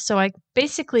now. So I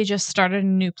basically just started a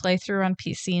new playthrough on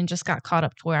PC and just got caught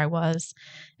up to where I was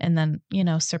and then,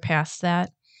 surpassed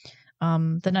that.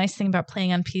 The nice thing about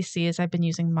playing on PC is I've been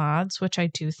using mods, which I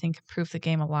do think improve the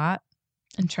game a lot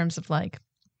in terms of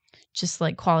just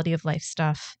quality of life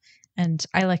stuff. And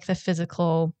I like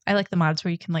the mods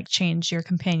where you can change your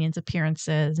companion's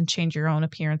appearances and change your own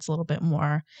appearance a little bit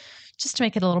more just to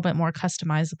make it a little bit more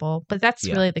customizable. But that's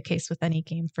really the case with any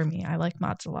game for me. I like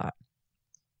mods a lot.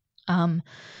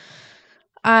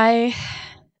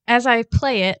 As I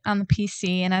play it on the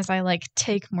PC and as I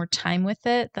take more time with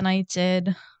it than I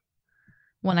did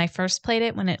when I first played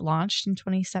it when it launched in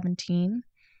 2017,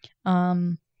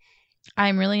 I'm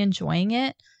really enjoying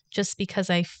it just because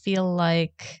I feel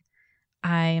like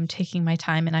I am taking my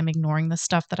time and I'm ignoring the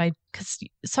stuff because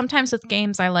sometimes with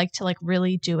games, I like to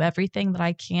really do everything that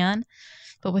I can.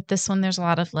 But with this one, there's a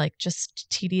lot of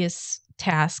just tedious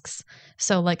tasks.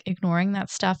 So ignoring that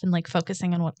stuff and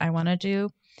focusing on what I want to do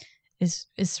is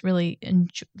really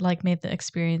made the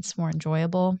experience more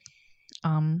enjoyable.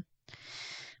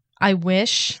 I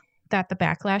wish that the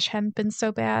backlash hadn't been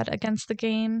so bad against the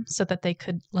game so that they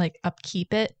could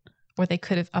upkeep it, or they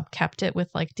could have upkept it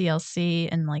with DLC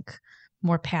and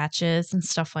more patches and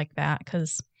stuff like that,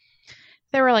 because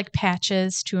there were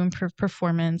patches to improve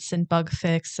performance and bug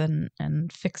fix and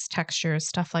fix textures,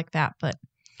 stuff like that. But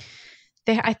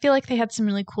I feel like they had some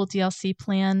really cool DLC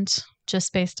planned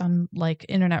just based on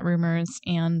internet rumors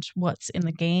and what's in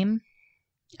the game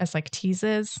as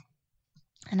teases.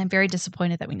 And I'm very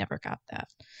disappointed that we never got that.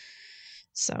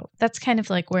 So that's kind of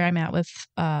like where I'm at with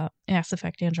Mass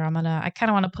Effect Andromeda. I kind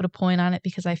of want to put a point on it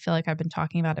because I feel like I've been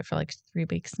talking about it for like 3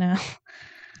 weeks now.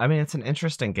 I mean, it's an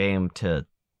interesting game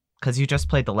because you just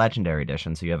played the Legendary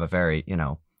Edition, so you have a very,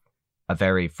 a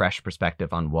very fresh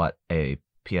perspective on what a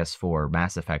PS4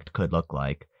 Mass Effect could look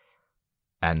like.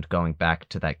 And going back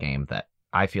to that game, that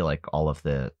I feel like all of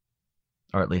the,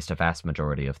 or at least a vast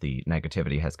majority of the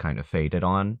negativity has kind of faded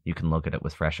on. You can look at it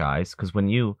with fresh eyes, because when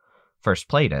you first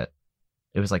played it,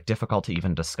 it was like difficult to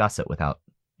even discuss it without,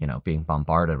 being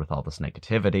bombarded with all this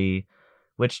negativity,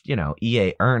 which,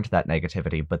 EA earned that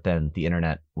negativity, but then the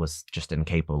internet was just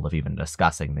incapable of even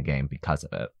discussing the game because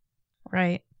of it.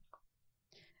 Right.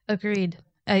 Agreed.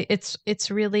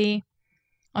 It's really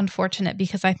unfortunate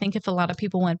because I think if a lot of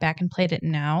people went back and played it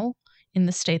now, in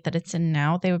the state that it's in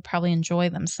now, they would probably enjoy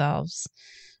themselves.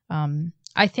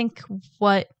 I think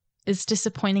what is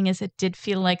disappointing is it did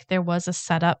feel like there was a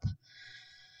setup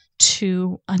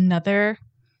to another,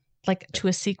 like to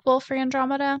a sequel for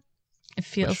Andromeda. It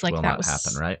feels like that will not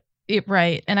happen, right?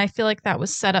 Right. And I feel like that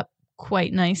was set up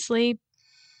quite nicely,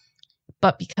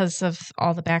 but because of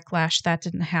all the backlash, that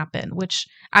didn't happen, which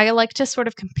I like to sort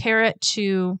of compare it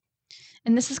to,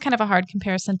 and this is kind of a hard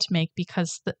comparison to make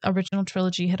because the original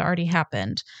trilogy had already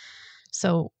happened.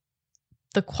 So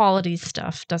the quality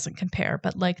stuff doesn't compare,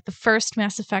 but like the first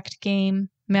Mass Effect game,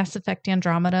 Mass Effect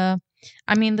Andromeda,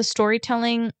 I mean, the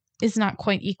storytelling is not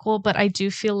quite equal, but I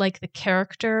do feel like the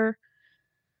characters,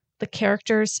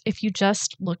 if you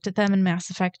just looked at them in Mass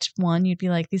Effect 1, you'd be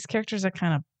like, these characters are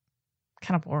kind of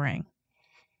boring.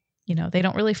 They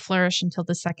don't really flourish until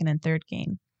the second and third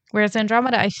game. Whereas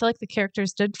Andromeda, I feel like the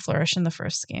characters did flourish in the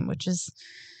first game, which is,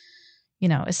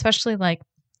 especially like,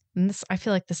 and this, I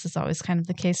feel like this is always kind of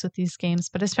the case with these games,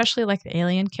 but especially like the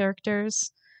alien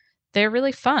characters, they're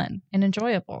really fun and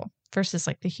enjoyable versus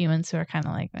like the humans who are kind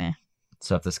of like, eh.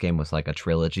 So if this game was like a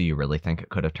trilogy, you really think it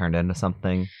could have turned into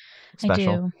something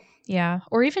special? I do. Yeah.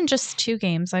 Or even just 2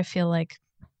 games. I feel like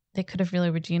they could have really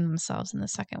redeemed themselves in the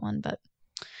second one, but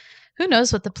who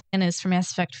knows what the plan is for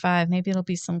Mass Effect 5? Maybe it'll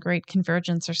be some great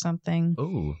convergence or something.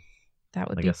 Ooh. That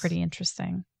would be pretty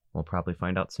interesting. We'll probably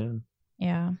find out soon.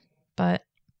 Yeah. But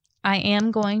I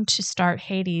am going to start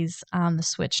Hades on the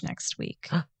Switch next week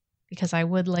because I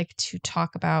would like to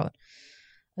talk about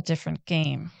a different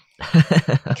game.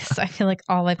 Because I feel like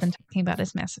all I've been talking about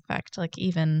is Mass Effect, like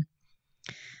even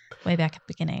way back at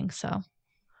the beginning. So,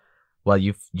 well,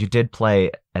 you did play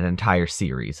an entire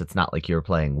series. It's not like you were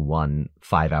playing one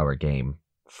 5-hour game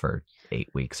for 8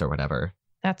 weeks or whatever.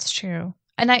 That's true.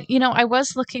 And I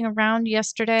was looking around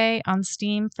yesterday on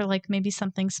Steam for like maybe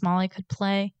something small I could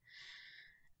play,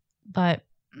 but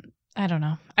I don't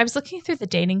know. I was looking through the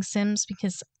dating sims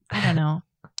because I don't know.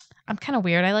 I'm kind of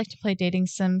weird. I like to play dating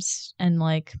sims and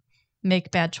like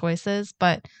make bad choices,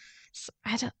 but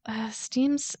I don't.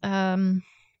 Steam's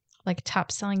like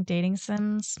top selling dating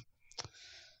sims,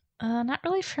 not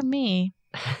really for me.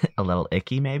 A little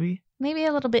icky, maybe. Maybe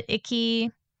a little bit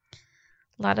icky.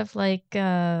 A lot of like,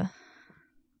 NSFW.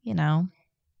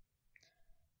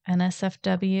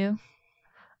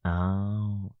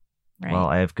 Oh. Right. Well,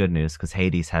 I have good news because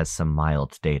Hades has some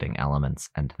mild dating elements,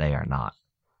 and they are not.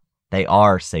 They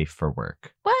are safe for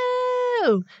work.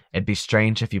 Whoa! It'd be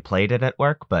strange if you played it at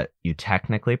work, but you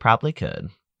technically probably could.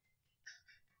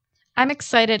 I'm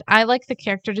excited. I like the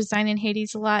character design in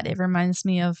Hades a lot. It reminds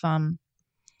me of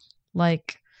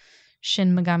like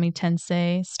Shin Megami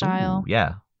Tensei style. Ooh,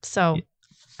 yeah. So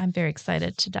I'm very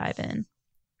excited to dive in.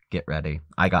 Get ready.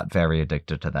 I got very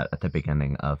addicted to that at the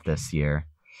beginning of this year.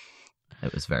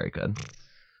 It was very good.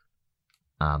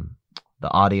 The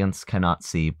audience cannot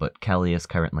see, but Kellie is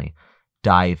currently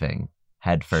diving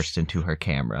headfirst into her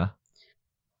camera.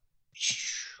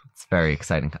 It's very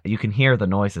exciting. You can hear the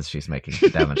noises she's making to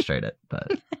demonstrate it,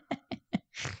 but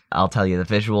I'll tell you,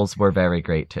 the visuals were very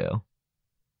great too. All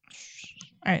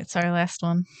right, sorry, last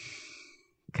one.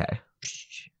 Okay.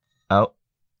 Oh.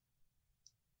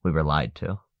 We were lied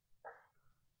to.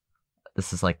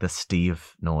 This is like the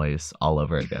Steve noise all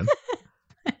over again.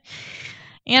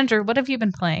 Andrew, what have you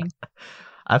been playing?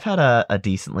 I've had a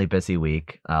decently busy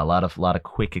week. A lot of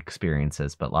quick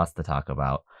experiences, but lots to talk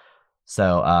about.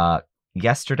 So,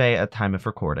 yesterday at time of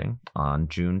recording, on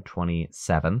June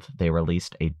 27th, they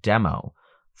released a demo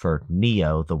for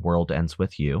Neo: The World Ends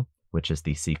With You, which is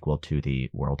the sequel to The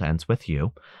World Ends With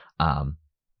You.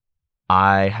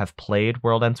 I have played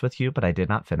World Ends With You, but I did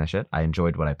not finish it. I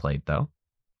enjoyed what I played, though.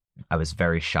 I was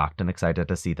very shocked and excited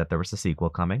to see that there was a sequel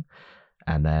coming.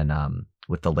 And then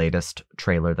with the latest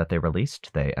trailer that they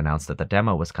released, they announced that the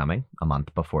demo was coming a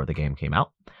month before the game came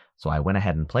out. So I went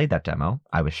ahead and played that demo.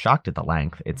 I was shocked at the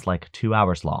length. It's like 2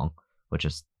 hours long, which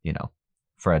is,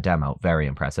 for a demo, very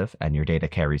impressive. And your data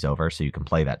carries over, so you can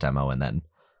play that demo and then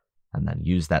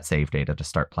use that save data to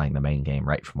start playing the main game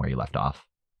right from where you left off.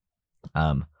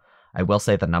 I will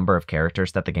say the number of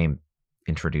characters that the game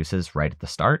introduces right at the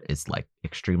start is like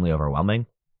extremely overwhelming.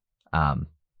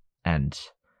 And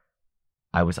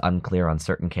I was unclear on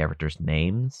certain characters'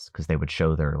 names because they would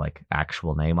show their like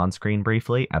actual name on screen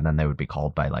briefly, and then they would be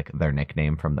called by like their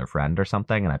nickname from their friend or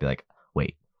something, and I'd be like,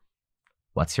 wait,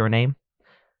 what's your name?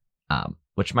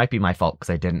 Which might be my fault because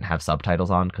I didn't have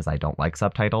subtitles on because I don't like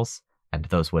subtitles, and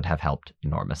those would have helped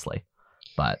enormously.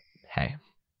 But hey,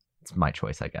 it's my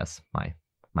choice, I guess.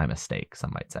 My mistake,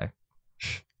 some might say.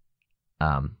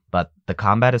 But the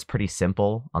combat is pretty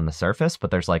simple on the surface, but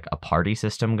there's like a party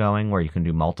system going where you can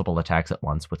do multiple attacks at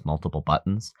once with multiple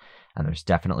buttons. And there's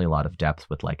definitely a lot of depth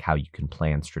with like how you can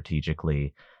plan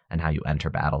strategically and how you enter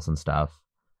battles and stuff.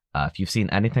 If you've seen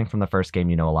anything from the first game,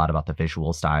 you know a lot about the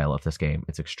visual style of this game.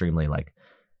 It's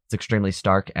extremely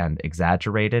stark and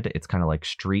exaggerated. It's kind of like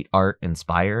street art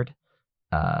inspired.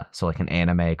 So like an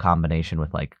anime combination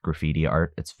with like graffiti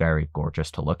art. It's very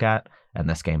gorgeous to look at. And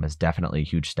this game is definitely a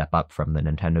huge step up from the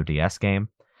Nintendo DS game.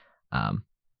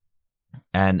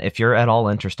 And if you're at all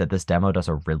interested, this demo does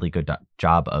a really good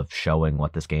job of showing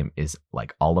what this game is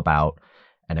like all about.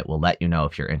 And it will let you know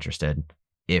if you're interested.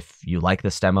 If you like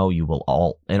this demo, you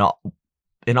will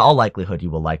in all likelihood, you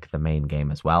will like the main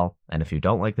game as well. And if you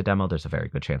don't like the demo, there's a very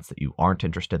good chance that you aren't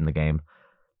interested in the game.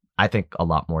 I think a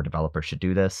lot more developers should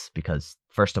do this because,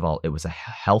 first of all, it was a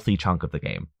healthy chunk of the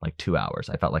game, like 2 hours.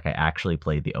 I felt like I actually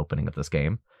played the opening of this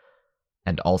game.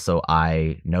 And also,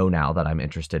 I know now that I'm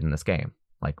interested in this game.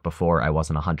 Like, before, I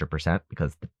wasn't 100%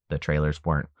 because the trailers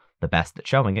weren't the best at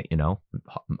showing it,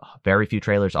 Very few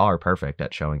trailers are perfect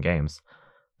at showing games.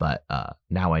 But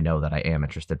now I know that I am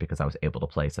interested because I was able to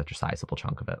play such a sizable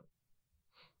chunk of it.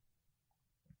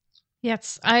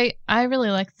 Yes, I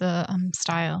really like the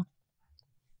style.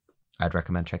 I'd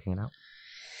recommend checking it out.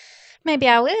 Maybe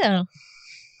I will.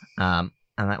 And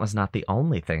that was not the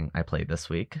only thing I played this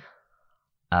week.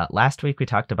 Last week we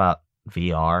talked about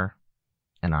VR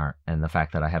and the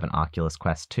fact that I have an Oculus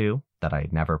Quest 2 that I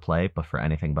never play, but for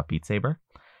anything but Beat Saber.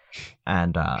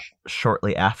 And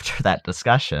shortly after that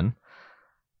discussion,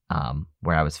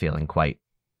 where I was feeling quite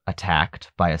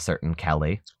attacked by a certain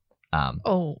Kellie.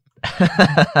 Oh.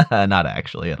 Not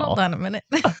actually at all. Hold on a minute.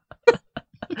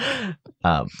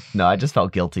 No, I just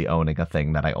felt guilty owning a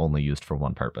thing that I only used for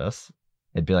one purpose.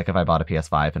 It'd be like if I bought a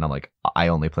PS5 and I'm like, I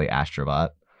only play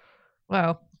Astrobot.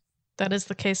 Well, that is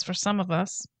the case for some of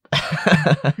us.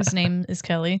 Whose name is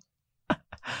Kellie.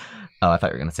 Oh, I thought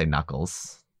you were going to say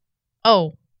Knuckles.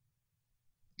 Oh.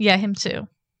 Yeah, him too.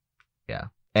 Yeah.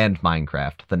 And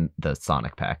Minecraft, the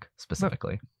Sonic pack,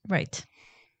 specifically. Right.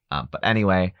 But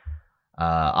anyway,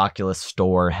 Oculus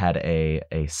Store had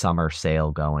a summer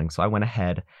sale going, so I went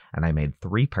ahead and I made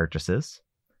 3 purchases.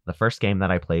 The first game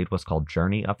that I played was called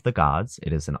Journey of the Gods.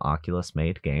 It is an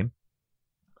Oculus-made game.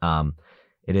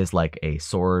 It is like a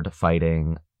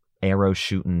sword-fighting,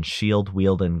 arrow-shooting,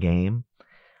 shield-wielding game.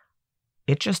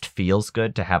 It just feels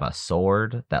good to have a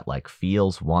sword that like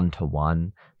feels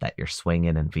one-to-one that you're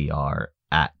swinging in VR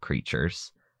at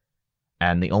creatures.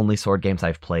 And the only sword games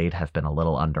I've played have been a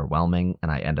little underwhelming,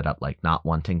 and I ended up like not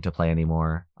wanting to play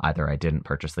anymore. Either I didn't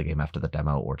purchase the game after the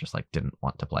demo or just like didn't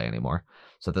want to play anymore.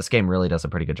 So this game really does a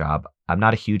pretty good job. I'm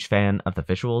not a huge fan of the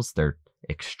visuals. They're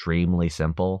extremely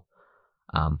simple.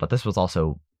 But this was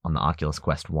also on the Oculus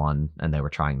Quest 1, and they were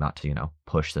trying not to,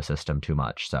 push the system too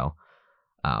much. So,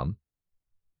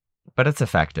 but it's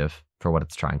effective for what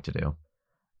it's trying to do.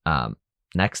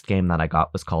 Next game that I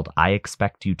got was called I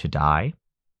Expect You to Die.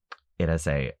 It is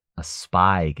a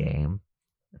spy game.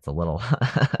 It's a little...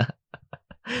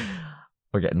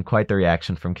 We're getting quite the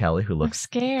reaction from Kellie, who looks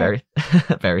scared.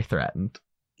 very, very threatened.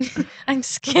 I'm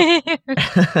scared.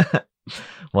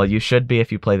 Well, you should be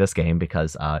if you play this game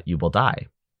because you will die.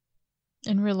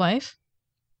 In real life?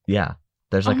 Yeah.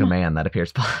 There's like a man that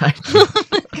appears behind you. Oh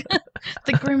my God.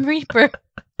 The Grim Reaper.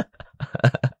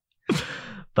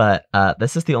 But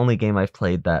this is the only game I've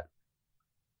played that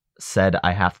said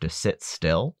I have to sit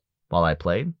still while I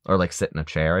played, or like sit in a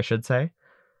chair, I should say.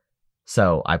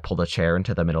 So I pulled a chair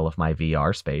into the middle of my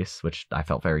VR space, which I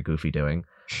felt very goofy doing.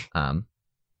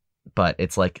 But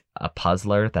it's like a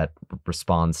puzzler that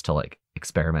responds to like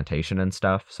experimentation and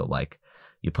stuff. So like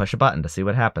you push a button to see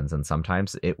what happens, and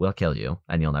sometimes it will kill you,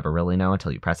 and you'll never really know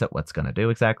until you press it what's going to do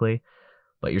exactly.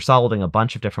 But you're solving a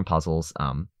bunch of different puzzles.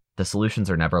 The solutions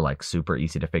are never like super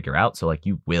easy to figure out, so like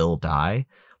you will die,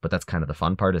 but that's kind of the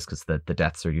fun part, is because the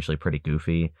deaths are usually pretty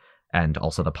goofy, And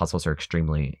also the puzzles are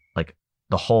extremely like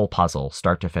the whole puzzle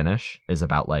start to finish is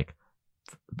about like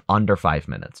under 5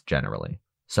 minutes generally.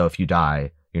 So if you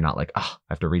die, you're not like, oh,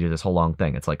 I have to redo this whole long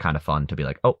thing. It's like kind of fun to be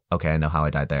like, oh, okay, I know how I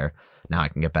died there. Now I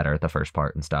can get better at the first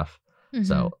part and stuff. Mm-hmm.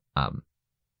 So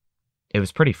it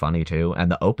was pretty funny too.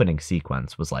 And the opening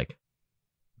sequence was like,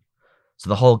 so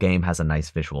the whole game has a nice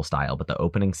visual style, but the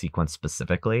opening sequence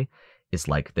specifically is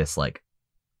like this like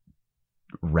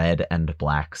red and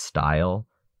black style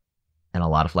and a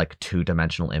lot of like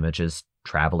two-dimensional images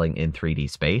traveling in 3D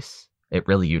space. It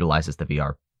really utilizes the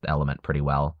VR element pretty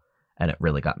well, and it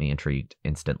really got me intrigued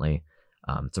instantly.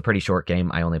 It's a pretty short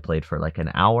game. I only played for like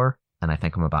an hour, and I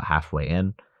think I'm about halfway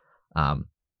in. And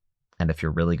if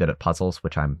you're really good at puzzles,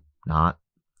 which I'm not,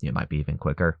 it might be even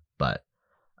quicker. But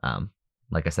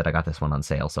like I said, I got this one on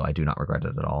sale, so I do not regret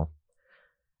it at all.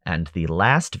 And the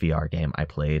last VR game I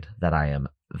played that I am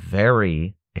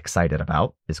very excited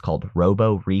about is called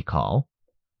Robo Recall.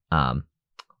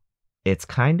 It's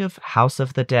kind of House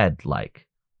of the Dead like.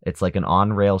 It's like an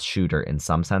on-rails shooter in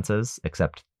some senses,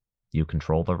 except you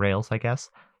control the rails, I guess.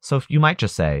 So you might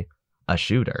just say a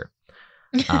shooter.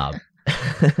 Um,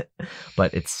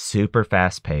 but it's super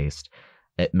fast-paced.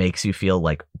 It makes you feel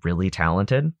like really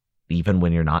talented, even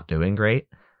when you're not doing great.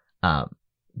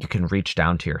 You can reach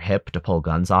down to your hip to pull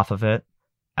guns off of it,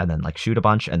 and then like shoot a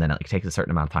bunch, and then it like takes a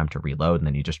certain amount of time to reload, and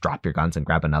then you just drop your guns and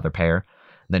grab another pair.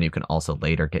 And then you can also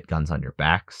later get guns on your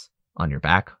backs. On your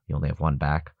back, you only have one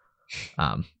back.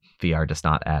 VR does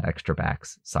not add extra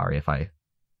backs. Sorry if I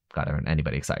got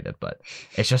anybody excited, but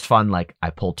it's just fun. Like I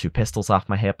pulled 2 pistols off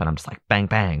my hip, and I'm just like bang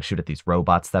bang, shoot at these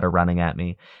robots that are running at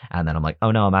me, and then I'm like,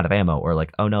 oh no, I'm out of ammo, or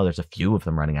like, oh no, there's a few of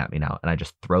them running at me now, and I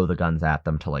just throw the guns at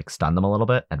them to like stun them a little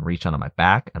bit, and reach onto my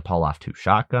back and pull off 2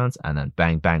 shotguns, and then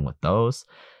bang bang with those.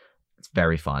 It's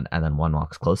very fun. And then one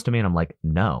walks close to me, and I'm like,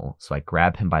 no. So I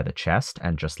grab him by the chest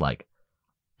and just like,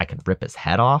 I can rip his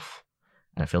head off,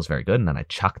 and it feels very good. And then I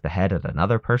chuck the head at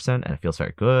another person, and it feels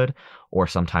very good. Or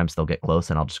sometimes they'll get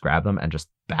close, and I'll just grab them and just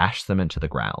bash them into the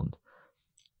ground.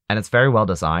 And it's very well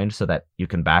designed so that you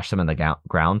can bash them in the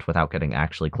ground without getting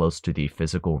actually close to the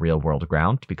physical real world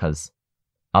ground, because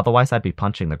otherwise I'd be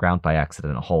punching the ground by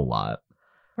accident a whole lot.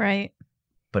 Right.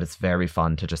 But it's very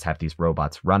fun to just have these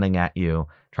robots running at you,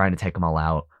 trying to take them all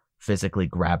out, physically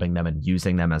grabbing them and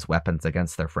using them as weapons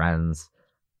against their friends.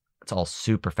 It's all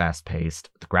super fast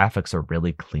paced. The graphics are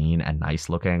really clean and nice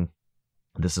looking.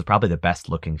 This is probably the best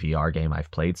looking VR game I've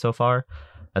played so far.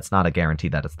 That's not a guarantee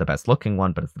that it's the best looking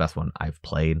one, but it's the best one I've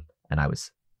played. And I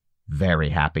was very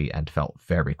happy and felt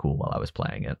very cool while I was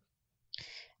playing it.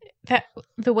 That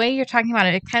the way you're talking about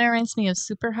it, it kind of reminds me of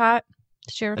Super Hot.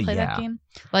 Did you ever play that Yeah. game?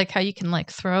 Like how you can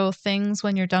like throw things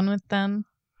when you're done with them.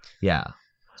 Yeah.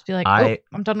 Just be like, oh,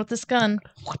 I'm done with this gun.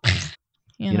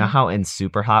 You know how in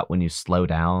Super Hot, when you slow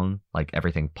down, like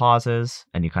everything pauses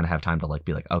and you kind of have time to like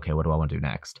be like, okay, what do I want to do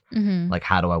next? Mm-hmm. Like,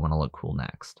 how do I want to look cool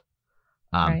next?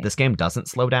 Right. This game doesn't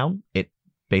slow down. It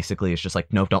basically is just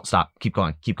like, no, don't stop. Keep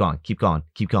going, keep going, keep going,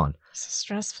 keep going. So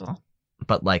stressful.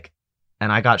 But like,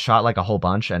 and I got shot like a whole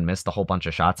bunch and missed a whole bunch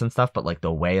of shots and stuff, but like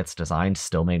the way it's designed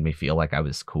still made me feel like I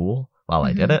was cool while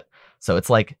I did it. So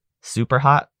it's like Super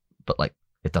Hot, but like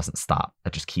it doesn't stop.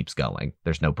 It just keeps going.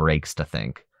 There's no breaks to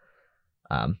think.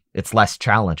 It's less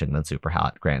challenging than Super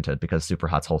Hot, granted, because Super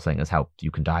Hot's whole thing is how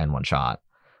you can die in one shot.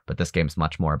 But this game's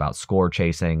much more about score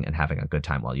chasing and having a good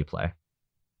time while you play.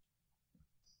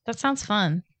 That sounds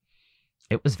fun.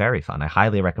 It was very fun. I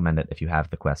highly recommend it if you have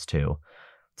the Quest 2.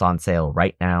 It's on sale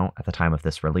right now at the time of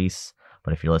this release,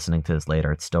 but if you're listening to this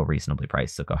later, it's still reasonably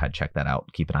priced, so go ahead and check that out.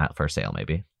 Keep an eye out for a sale,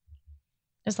 maybe.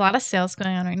 There's a lot of sales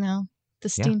going on right now. The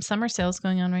Steam Summer sale is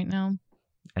going on right now.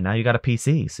 And now you got a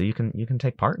PC, so you can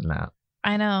take part in that.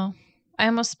 I know. I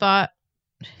almost bought...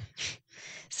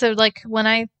 So, like, when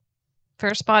I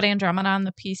first bought Andromeda on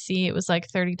the PC, it was like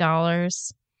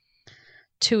 $30.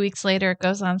 2 weeks later, it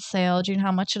goes on sale. Do you know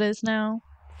how much it is now?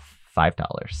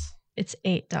 $5. It's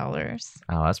 $8.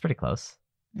 Oh, that's pretty close.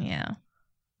 Yeah.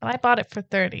 But I bought it for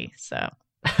 $30, so,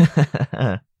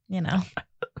 you know.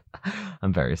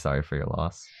 I'm very sorry for your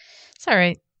loss. It's all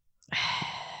right.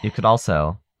 You could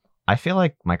also... I feel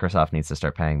like Microsoft needs to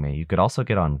start paying me. You could also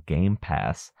get on Game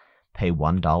Pass, pay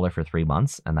 $1 for 3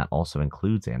 months, and that also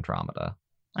includes Andromeda.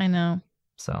 I know.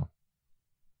 So,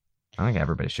 I think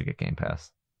everybody should get Game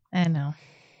Pass. I know.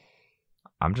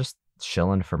 I'm just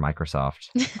chilling for Microsoft.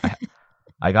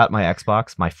 I got my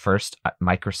Xbox, my first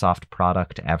Microsoft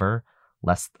product ever,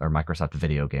 Microsoft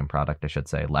video game product, I should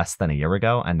say, less than a year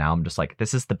ago, and now I'm just like,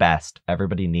 this is the best.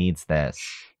 Everybody needs this.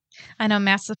 I know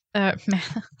Master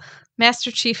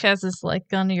Chief has his like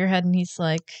gun to your head, and he's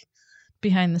like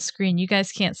behind the screen. You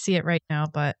guys can't see it right now,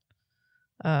 but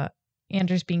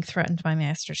Andrew's being threatened by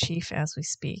Master Chief as we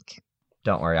speak.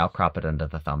 Don't worry, I'll crop it into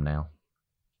the thumbnail.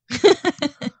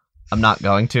 I'm not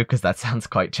going to because that sounds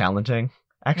quite challenging.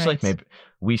 Actually, Right.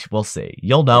 maybe we'll see.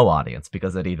 You'll know, audience,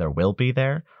 because it either will be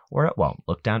there or it won't.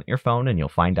 Look down at your phone and you'll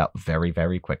find out very,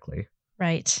 very quickly.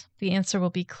 Right. The answer will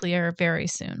be clear very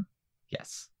soon.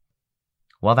 Yes.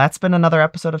 Well, that's been another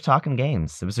episode of Talking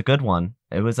Games. It was a good one.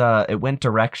 It went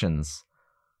directions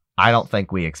I don't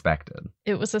think we expected.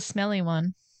 It was a smelly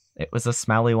one. It was a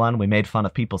smelly one. We made fun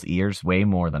of people's ears way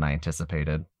more than I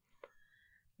anticipated.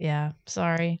 Yeah,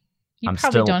 sorry. You I'm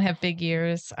probably still- don't have big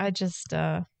ears. I just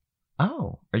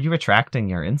Oh, are you retracting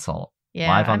your insult yeah,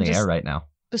 live on I'm the just air right now?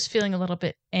 was feeling a little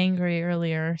bit angry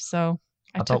earlier, so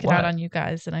I About took it out what? on you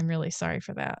guys, and I'm really sorry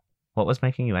for that. What was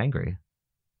making you angry?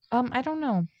 I don't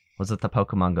know. Was it the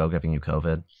Pokemon Go giving you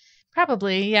COVID?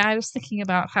 Probably, yeah. I was thinking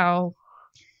about how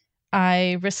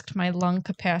I risked my lung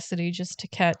capacity just to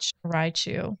catch a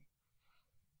Raichu.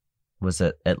 Was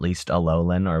it at least a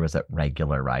Alolan or was it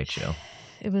regular Raichu?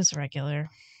 It was regular.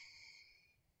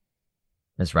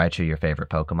 Is Raichu your favorite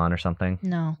Pokemon or something?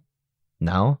 No.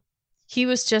 No? He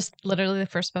was just literally the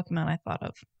first Pokemon I thought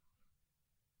of.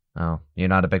 Oh, you're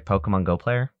not a big Pokemon Go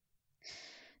player?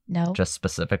 No. Just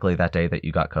specifically that day that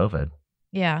you got COVID?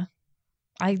 Yeah.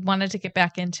 I wanted to get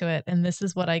back into it, and this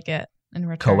is what I get in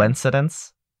return.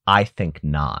 Coincidence? I think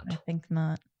not. I think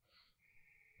not.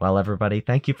 Well, everybody,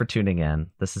 thank you for tuning in.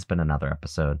 This has been another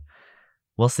episode.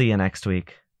 We'll see you next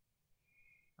week.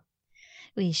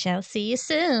 We shall see you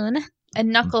soon. And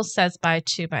Knuckles says bye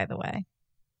too, by the way.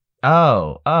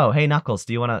 Oh, hey Knuckles,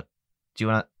 do you wanna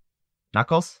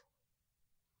Knuckles?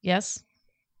 Yes?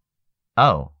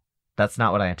 Oh, that's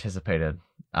not what I anticipated.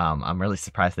 I'm really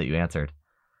surprised that you answered.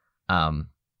 Do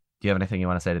you have anything you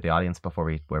want to say to the audience before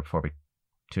we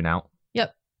tune out?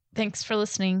 Yep. Thanks for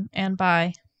listening, and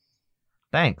bye.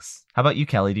 Thanks. How about you,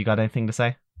 Kellie? Do you got anything to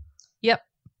say? Yep.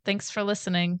 Thanks for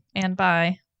listening, and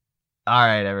bye. All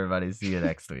right, everybody. See you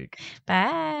next week.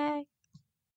 Bye.